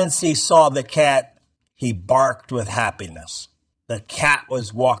Montmorency saw the cat, he barked with happiness. The cat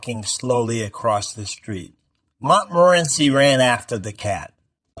was walking slowly across the street. Montmorency ran after the cat,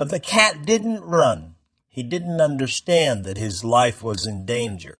 but the cat didn't run. He didn't understand that his life was in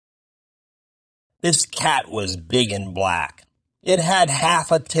danger. This cat was big and black. It had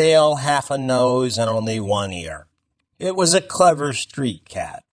half a tail, half a nose, and only 1 ear. It was a clever street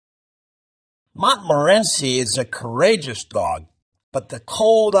cat. Montmorency is a courageous dog, but the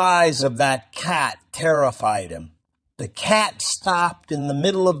cold eyes of that cat terrified him. The cat stopped in the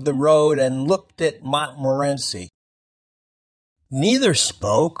middle of the road and looked at Montmorency. Neither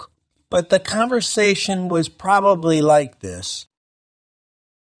spoke, but the conversation was probably like this.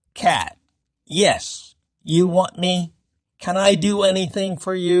 "Cat, yes, you want me? Can I do anything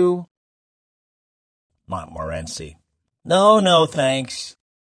for you?" Montmorency, No, thanks."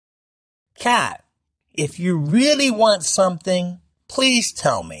 "Cat, if you really want something, please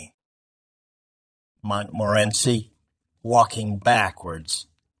tell me." Montmorency, walking backwards,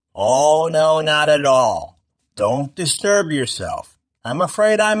 "Oh, no, not at all. Don't disturb yourself. I'm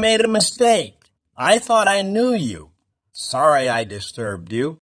afraid I made a mistake. I thought I knew you. Sorry I disturbed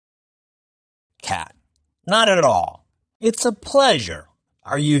you." Cat, "Not at all. It's a pleasure.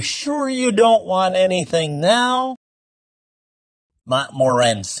 Are you sure you don't want anything now?"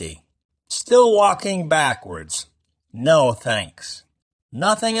 Montmorency, still walking backwards, "No, thanks.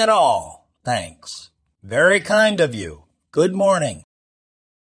 Nothing at all, thanks. Very kind of you. Good morning."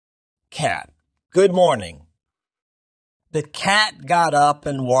 Cat, "Good morning." The cat got up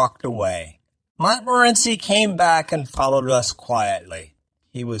and walked away. Montmorency came back and followed us quietly.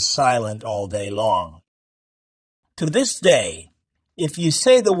 He was silent all day long. To this day, if you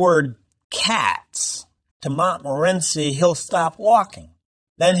say the word cats to Montmorency, he'll stop walking.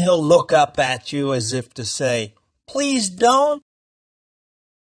 Then he'll look up at you as if to say, "Please don't."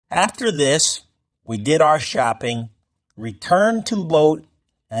 After this, we did our shopping, returned to boat,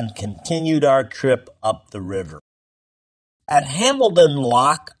 and continued our trip up the river. At Hambledon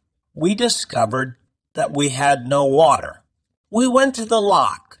Lock, we discovered that we had no water. We went to the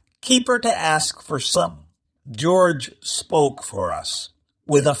lock, Keeper to ask for some. George spoke for us.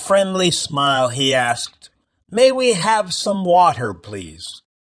 With a friendly smile, he asked, "May we have some water, please?"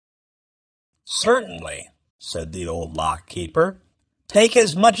 "Certainly," said the old lock-keeper. "Take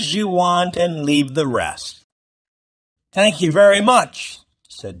as much as you want and leave the rest." "Thank you very much,"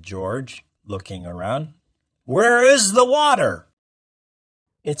 said George, looking around. "Where is the water?"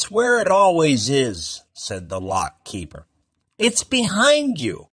 "It's where it always is," said the lock-keeper. "It's behind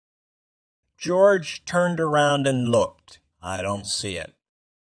you." George turned around and looked. "I don't see it."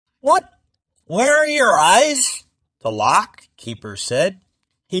 "What? Where are your eyes?" the lock-keeper said.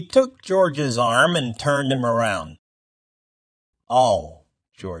 He took George's arm and turned him around. "Oh,"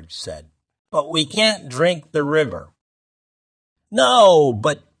 George said, "but we can't drink the river." "No,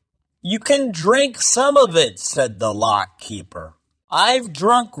 but you can drink some of it," said the lock-keeper. "I've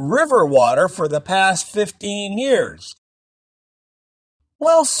drunk river water for the past 15 years.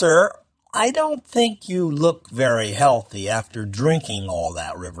 "Well, sir, I don't think you look very healthy after drinking all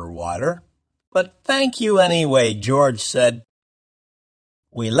that river water. But thank you anyway," George said.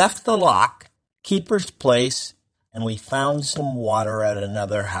 We left the lock-keeper's place, and we found some water at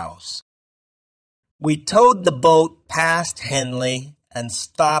another house. We towed the boat past Henley and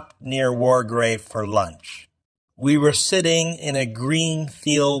stopped near Wargrave for lunch. We were sitting in a green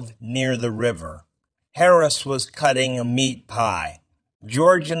field near the river. Harris was cutting a meat pie.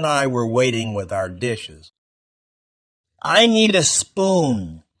 George and I were waiting with our dishes. "I need a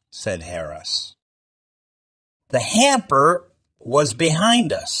spoon," said Harris. The hamper was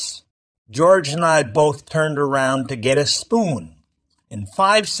behind us. George and I both turned around to get a spoon. In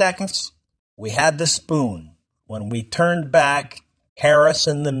 5 seconds, we had the spoon. When we turned back, Harris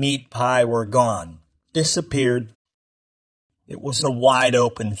and the meat pie were gone, disappeared. It was a wide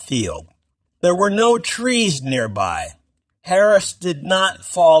open field. There were no trees nearby. Harris did not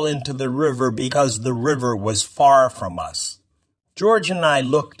fall into the river because the river was far from us. George and I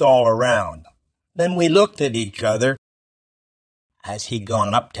looked all around. Then we looked at each other. "Has he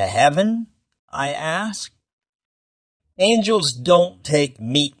gone up to heaven?" I asked. "Angels don't take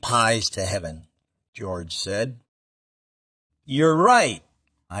meat pies to heaven," George said. "You're right,"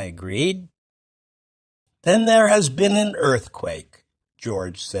 I agreed. "Then there has been an earthquake,"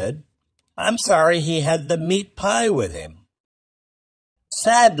 George said. "I'm sorry he had the meat pie with him."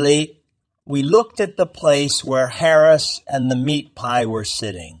 Sadly, we looked at the place where Harris and the meat pie were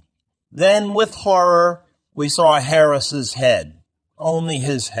sitting. Then, with horror, we saw Harris's head. Only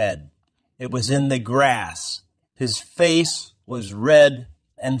his head. It was in the grass. His face was red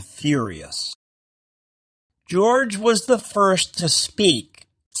and furious. George was the first to speak.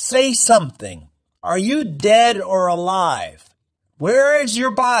 "Say something. Are you dead or alive? Where is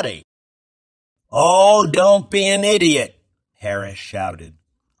your body?" "Oh, don't be an idiot," Harris shouted.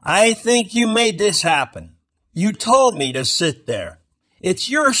 "I think you made this happen. You told me to sit there. It's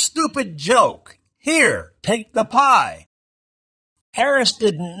your stupid joke. Here, take the pie." Harris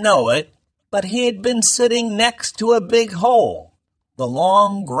didn't know it, but he had been sitting next to a big hole. The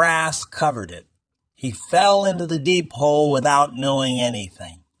long grass covered it. He fell into the deep hole without knowing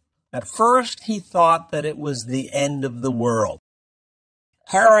anything. At first, he thought that it was the end of the world.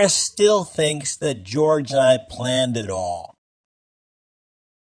 Harris still thinks that George and I planned it all.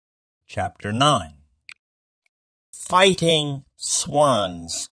 Chapter 9. Fighting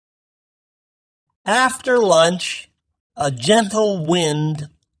Swans. After lunch, a gentle wind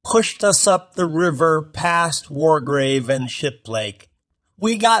pushed us up the river past Wargrave and Shiplake.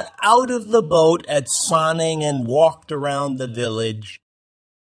 We got out of the boat at Sonning and walked around the village.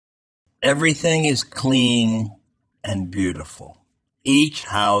 Everything is clean and beautiful. Each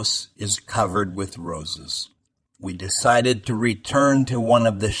house is covered with roses. We decided to return to one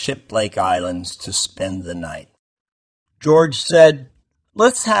of the Shiplake Islands to spend the night. George said,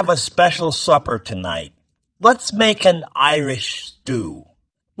 "Let's have a special supper tonight. Let's make an Irish stew.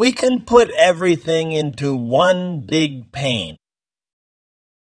 We can put everything into one big pan."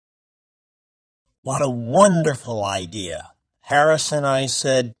 "What a wonderful idea," Harris and I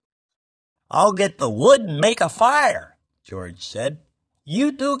said. "I'll get the wood and make a fire," George said.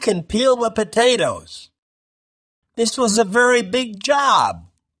 "You two can peel the potatoes." This was a very big job.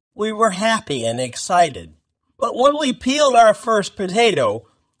 We were happy and excited. But when we peeled our first potato,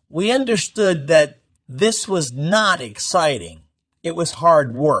 we understood that this was not exciting. It was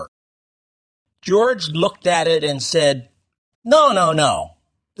hard work. George looked at it and said, No.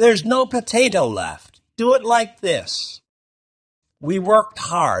 There's no potato left. Do it like this." We worked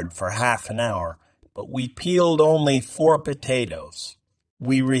hard for half an hour, but we peeled only 4 potatoes.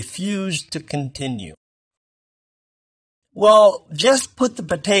 We refused to continue. Well, just put the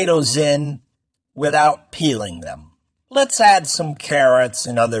potatoes in without peeling them. Let's add some carrots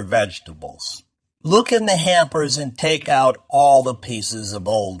and other vegetables. Look in the hampers and take out all the pieces of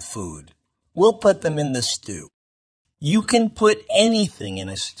old food. We'll put them in the stew. You can put anything in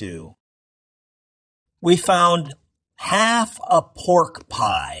a stew. We found half a pork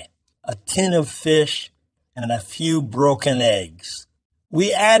pie, a tin of fish, and a few broken eggs.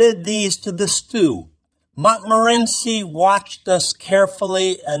 We added these to the stew. Montmorency watched us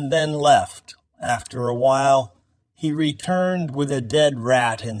carefully and then left. After a while, he returned with a dead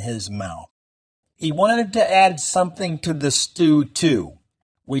rat in his mouth. He wanted to add something to the stew, too.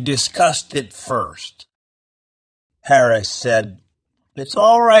 We discussed it first. Harris said, "It's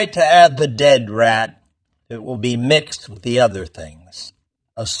all right to add the dead rat. It will be mixed with the other things.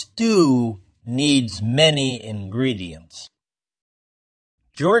 A stew needs many ingredients."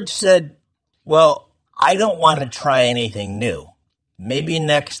 George said, "Well, I don't want to try anything new. Maybe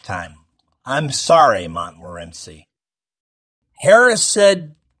next time. I'm sorry, Montmorency." Harris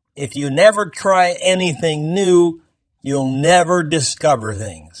said, "If you never try anything new, you'll never discover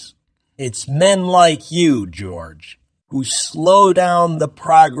things. It's men like you, George, who slow down the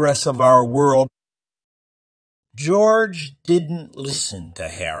progress of our world." George didn't listen to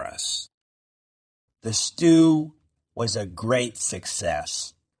Harris. The stew was a great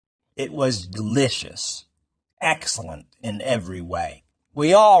success. It was delicious, excellent in every way.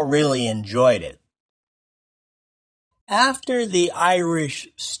 We all really enjoyed it. After the Irish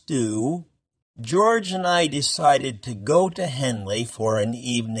stew, George and I decided to go to Henley for an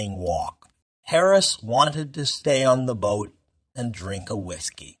evening walk. Harris wanted to stay on the boat and drink a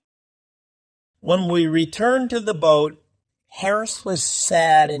whiskey. When we returned to the boat, Harris was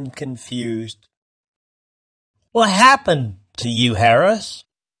sad and confused. "What happened to you, Harris?"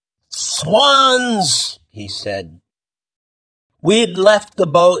 "Swans," he said. We'd left the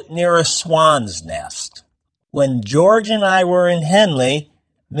boat near a swan's nest. When George and I were in Henley,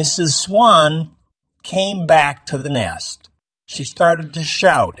 Mrs. Swan came back to the nest. She started to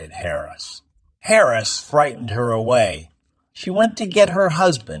shout at Harris. Harris frightened her away. She went to get her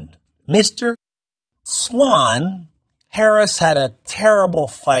husband, Mr. Swan. Harris had a terrible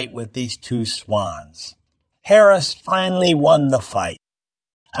fight with these two swans. Harris finally won the fight.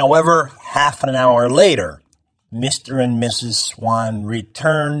 However, half an hour later, Mr. and Mrs. Swan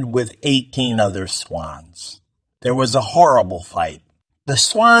returned with 18 other swans. There was a horrible fight. The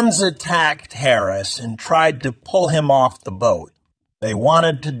swans attacked Harris and tried to pull him off the boat. They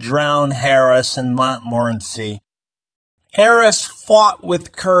wanted to drown Harris and Montmorency. Harris fought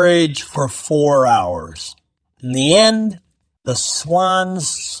with courage for 4 hours. In the end, the swans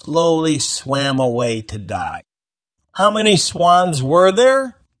slowly swam away to die. "How many swans were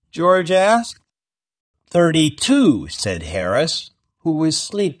there?" George asked. 32, said Harris, who was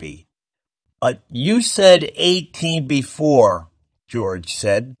sleepy. "But you said 18 before," George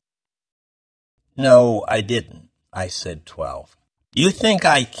said. "No, I didn't. I said 12. You think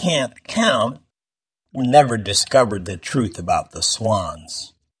I can't count?" We never discovered the truth about the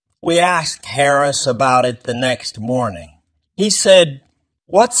swans. We asked Harris about it the next morning. He said,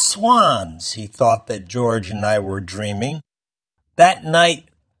 "What swans?" He thought that George and I were dreaming. That night,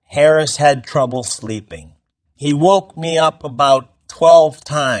 Harris had trouble sleeping. He woke me up about 12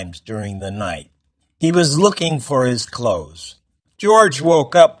 times during the night. He was looking for his clothes. George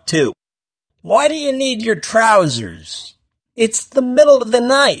woke up too. "Why do you need your trousers?" "It's the middle of the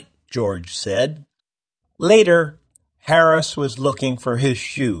night," George said. Later, Harris was looking for his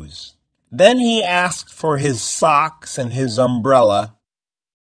shoes. Then he asked for his socks and his umbrella.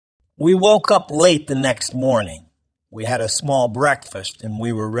 We woke up late the next morning. We had a small breakfast and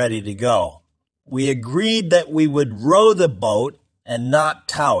we were ready to go. We agreed that we would row the boat and not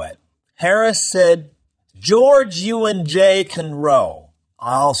tow it. Harris said, "George, you and Jay can row.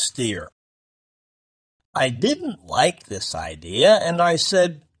 I'll steer." I didn't like this idea, and I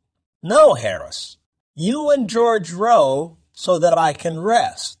said, "No, Harris, you and George row so that I can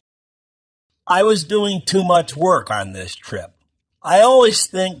rest." I was doing too much work on this trip. I always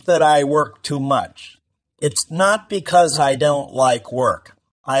think that I work too much. It's not because I don't like work.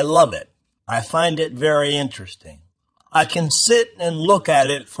 I love it. I find it very interesting. I can sit and look at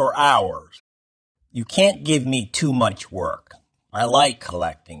it for hours. You can't give me too much work. I like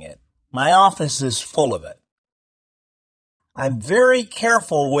collecting it. My office is full of it. I'm very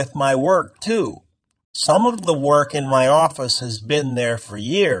careful with my work, too. Some of the work in my office has been there for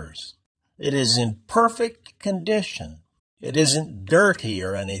years. It is in perfect condition. It isn't dirty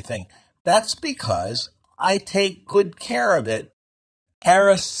or anything. That's because I take good care of it.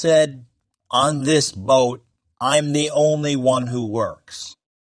 Harris said, "On this boat, I'm the only one who works.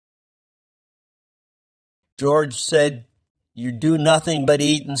 George said, "You do nothing but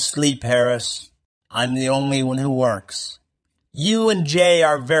eat and sleep, Harris. I'm the only one who works. You and Jay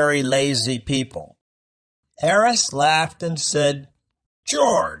are very lazy people." Harris laughed and said,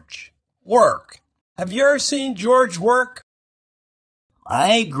 "George, work. Have you ever seen George work?"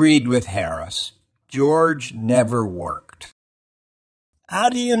 I agreed with Harris. George never worked. "How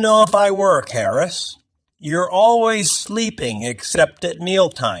do you know if I work, Harris? You're always sleeping except at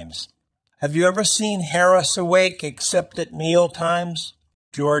mealtimes. Have you ever seen Harris awake except at mealtimes?"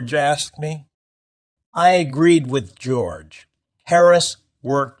 George asked me. I agreed with George. Harris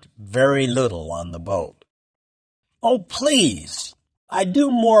worked very little on the boat. "Oh, please, I do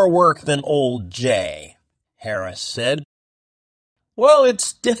more work than old Jay," Harris said. "Well,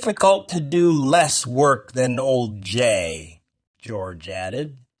 it's difficult to do less work than old Jay," George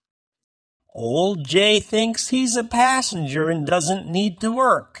added. "Old Jay thinks he's a passenger and doesn't need to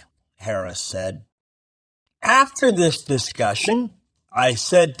work," Harris said. After this discussion, I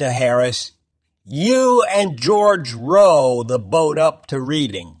said to Harris, "You and George row the boat up to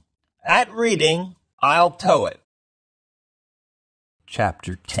Reading. At Reading, I'll tow it."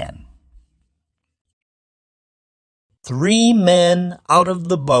 Chapter 10. 3 men out of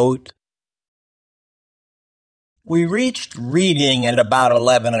the boat. We reached Reading at about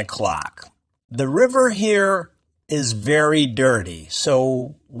 11 o'clock. The river here is very dirty,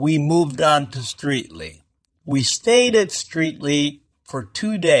 so we moved on to Streatley. We stayed at Streatley for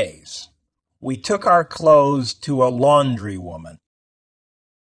 2 days. We took our clothes to a laundry woman.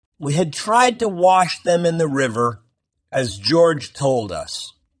 We had tried to wash them in the river, as George told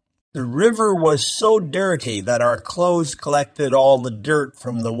us. The river was so dirty that our clothes collected all the dirt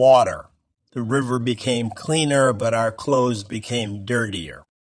from the water. The river became cleaner, but our clothes became dirtier.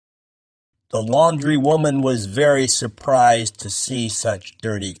 The laundry woman was very surprised to see such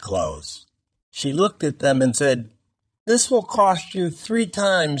dirty clothes. She looked at them and said, "This will cost you 3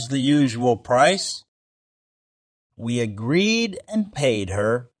 times the usual price." We agreed and paid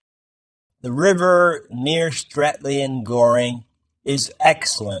her. The river near Streatley and Goring is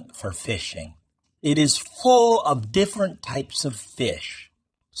excellent for fishing. It is full of different types of fish.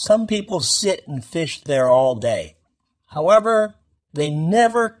 Some people sit and fish there all day. However, they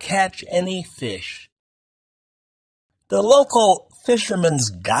never catch any fish. The local fisherman's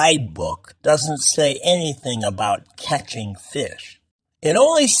guidebook doesn't say anything about catching fish. It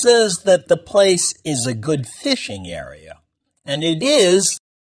only says that the place is a good fishing area. And it is.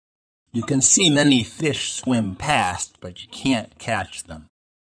 You can see many fish swim past, but you can't catch them.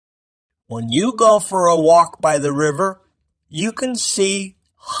 When you go for a walk by the river, you can see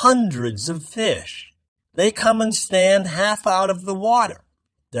hundreds of fish. They come and stand half out of the water.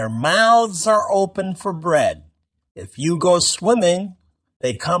 Their mouths are open for bread. If you go swimming,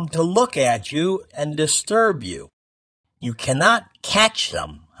 they come to look at you and disturb you. You cannot catch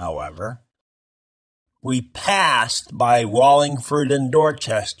them, however. We passed by Wallingford and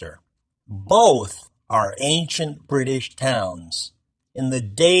Dorchester. Both are ancient British towns. In the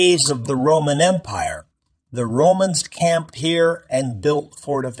days of the Roman Empire, the Romans camped here and built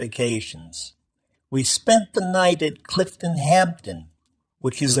fortifications. We spent the night at Clifton Hampton,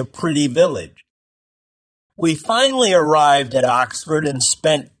 which is a pretty village. We finally arrived at Oxford and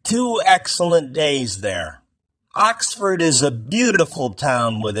spent 2 excellent days there. Oxford is a beautiful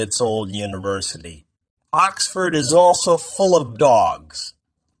town with its old university. Oxford is also full of dogs.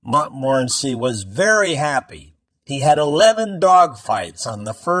 Montmorency was very happy. He had 11 dog fights on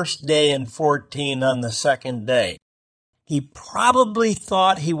the first day and 14 on the second day. He probably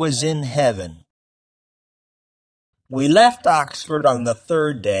thought he was in heaven. We left Oxford on the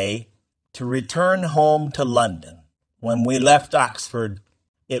 3rd day to return home to London. When we left Oxford,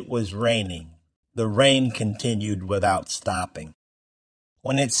 it was raining. The rain continued without stopping.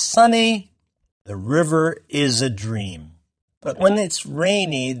 When it's sunny, the river is a dream. But when it's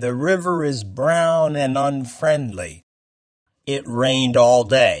rainy, the river is brown and unfriendly. It rained all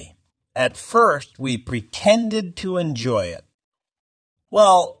day. At first, we pretended to enjoy it.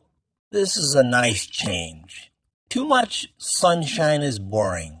 Well, this is a nice change. Too much sunshine is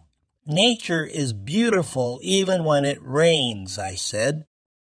boring. Nature is beautiful even when it rains, I said.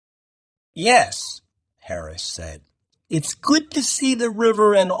 Yes, Harris said. It's good to see the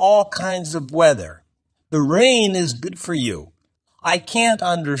river in all kinds of weather. The rain is good for you. I can't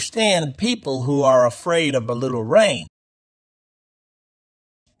understand people who are afraid of a little rain.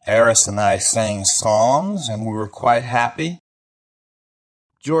 Harris and I sang songs, and we were quite happy.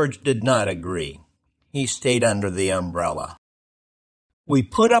 George did not agree. He stayed under the umbrella. We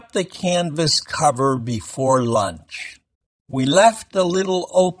put up the canvas cover before lunch. We left a little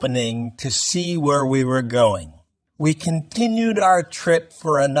opening to see where we were going. We continued our trip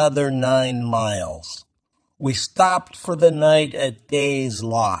for another 9 miles. We stopped for the night at Days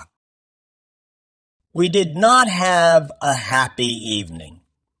Lock. We did not have a happy evening.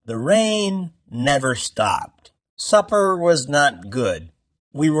 The rain never stopped. Supper was not good.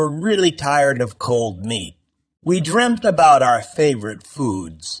 We were really tired of cold meat. We dreamt about our favorite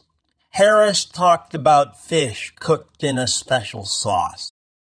foods. Harris talked about fish cooked in a special sauce.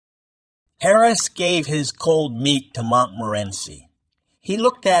 Harris gave his cold meat to Montmorency. He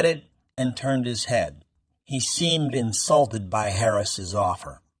looked at it and turned his head. He seemed insulted by Harris's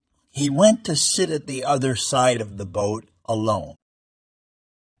offer. He went to sit at the other side of the boat alone.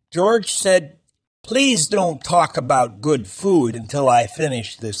 George said, "Please don't talk about good food until I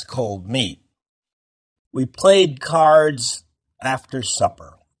finish this cold meat." We played cards after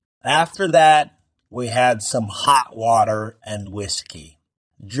supper. After that, we had some hot water and whiskey.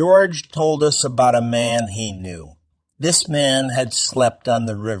 George told us about a man he knew. This man had slept on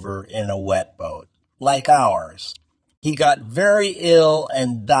the river in a wet boat, like ours. He got very ill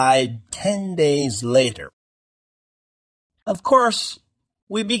and died 10 days later. Of course,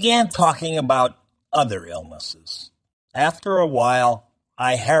 we began talking about other illnesses. After a while,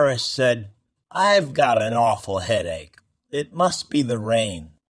 Harris said, "I've got an awful headache. It must be the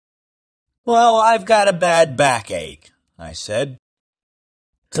rain." "Well, I've got a bad backache," I said.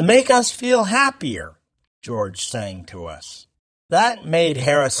 "To make us feel happier," George sang to us. That made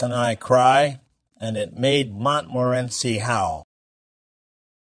Harris and I cry, and it made Montmorency howl.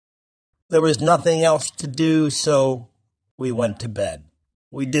 There was nothing else to do, so we went to bed.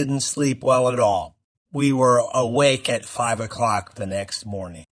 We didn't sleep well at all. We were awake at 5 o'clock the next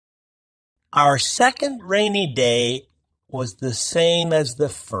morning. Our second rainy day was the same as the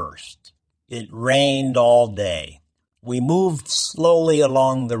first. It rained all day. We moved slowly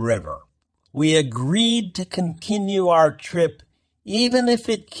along the river. We agreed to continue our trip even if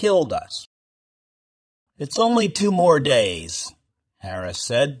it killed us. "It's only 2 more days," Harris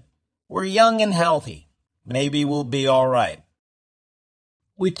said. "We're young and healthy. Maybe we'll be all right."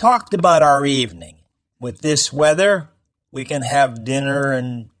 We talked about our evening. With this weather, we can have dinner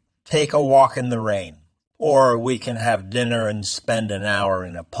and take a walk in the rain. Or we can have dinner and spend an hour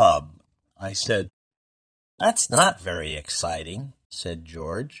in a pub. I said, "That's not very exciting," said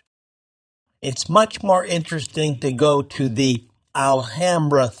George. "It's much more interesting to go to the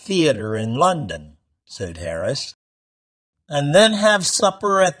Alhambra Theatre in London," said Harris. "And then have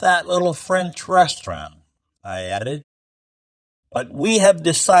supper at that little French restaurant," I added. "But we have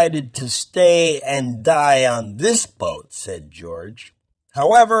decided to stay and die on this boat," said George.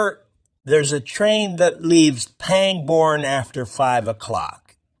 "However, there's a train that leaves Pangbourne after 5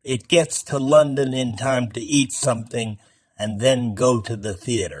 o'clock. It gets to London in time to eat something and then go to the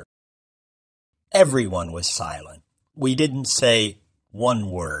theater." Everyone was silent. We didn't say one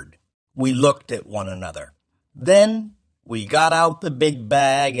word. We looked at one another. Then we got out the big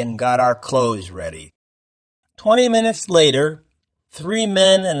bag and got our clothes ready. 20 minutes later, 3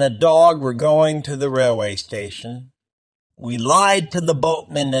 men and a dog were going to the railway station. We lied to the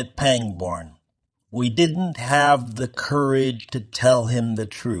boatman at Pangbourne. We didn't have the courage to tell him the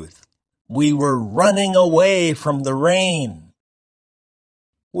truth. We were running away from the rain.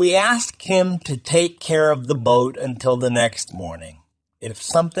 We asked him to take care of the boat until the next morning. "If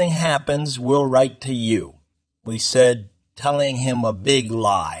something happens, we'll write to you," we said, telling him a big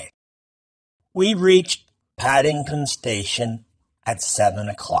lie. We reached Paddington Station at 7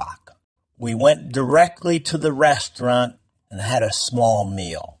 o'clock. We went directly to the restaurant and had a small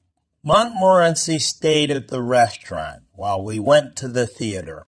meal. Montmorency stayed at the restaurant while we went to the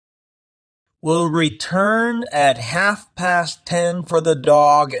theater. "We'll return at 10:30 for the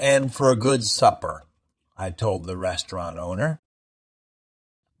dog and for a good supper," I told the restaurant owner.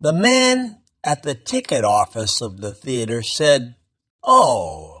 The man at the ticket office of the theater said,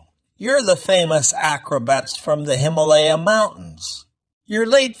 "Oh, you're the famous acrobats from the Himalaya Mountains. You're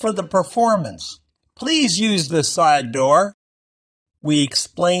late for the performance. Please use the side door." We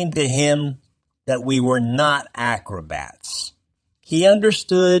explained to him that we were not acrobats. He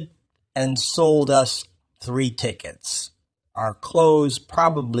understood and sold us 3 tickets. Our clothes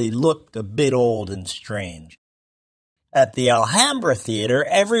probably looked a bit old and strange. At the Alhambra Theater,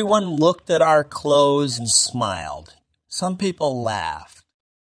 everyone looked at our clothes and smiled. Some people laughed.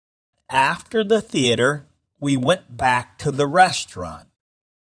 After the theater, we went back to the restaurant.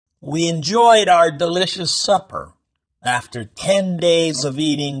 We enjoyed our delicious supper. After 10 days of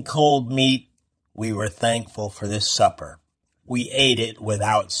eating cold meat, we were thankful for this supper. We ate it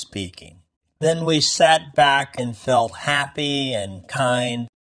without speaking. Then we sat back and felt happy and kind.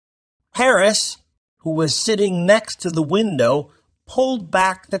 Harris, who was sitting next to the window, pulled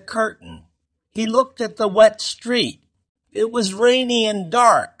back the curtain. He looked at the wet street. It was rainy and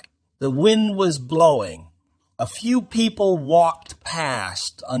dark. The wind was blowing. A few people walked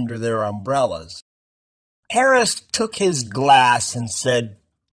past under their umbrellas. Harris took his glass and said,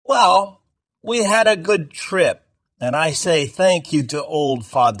 "Well, we had a good trip, and I say thank you to old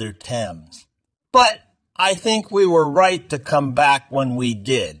Father Thames. But I think we were right to come back when we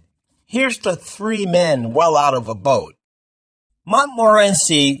did. Here's to 3 men well out of a boat."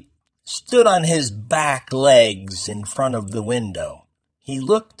 Montmorency stood on his back legs in front of the window. He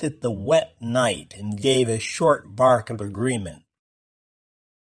looked at the wet night and gave a short bark of agreement.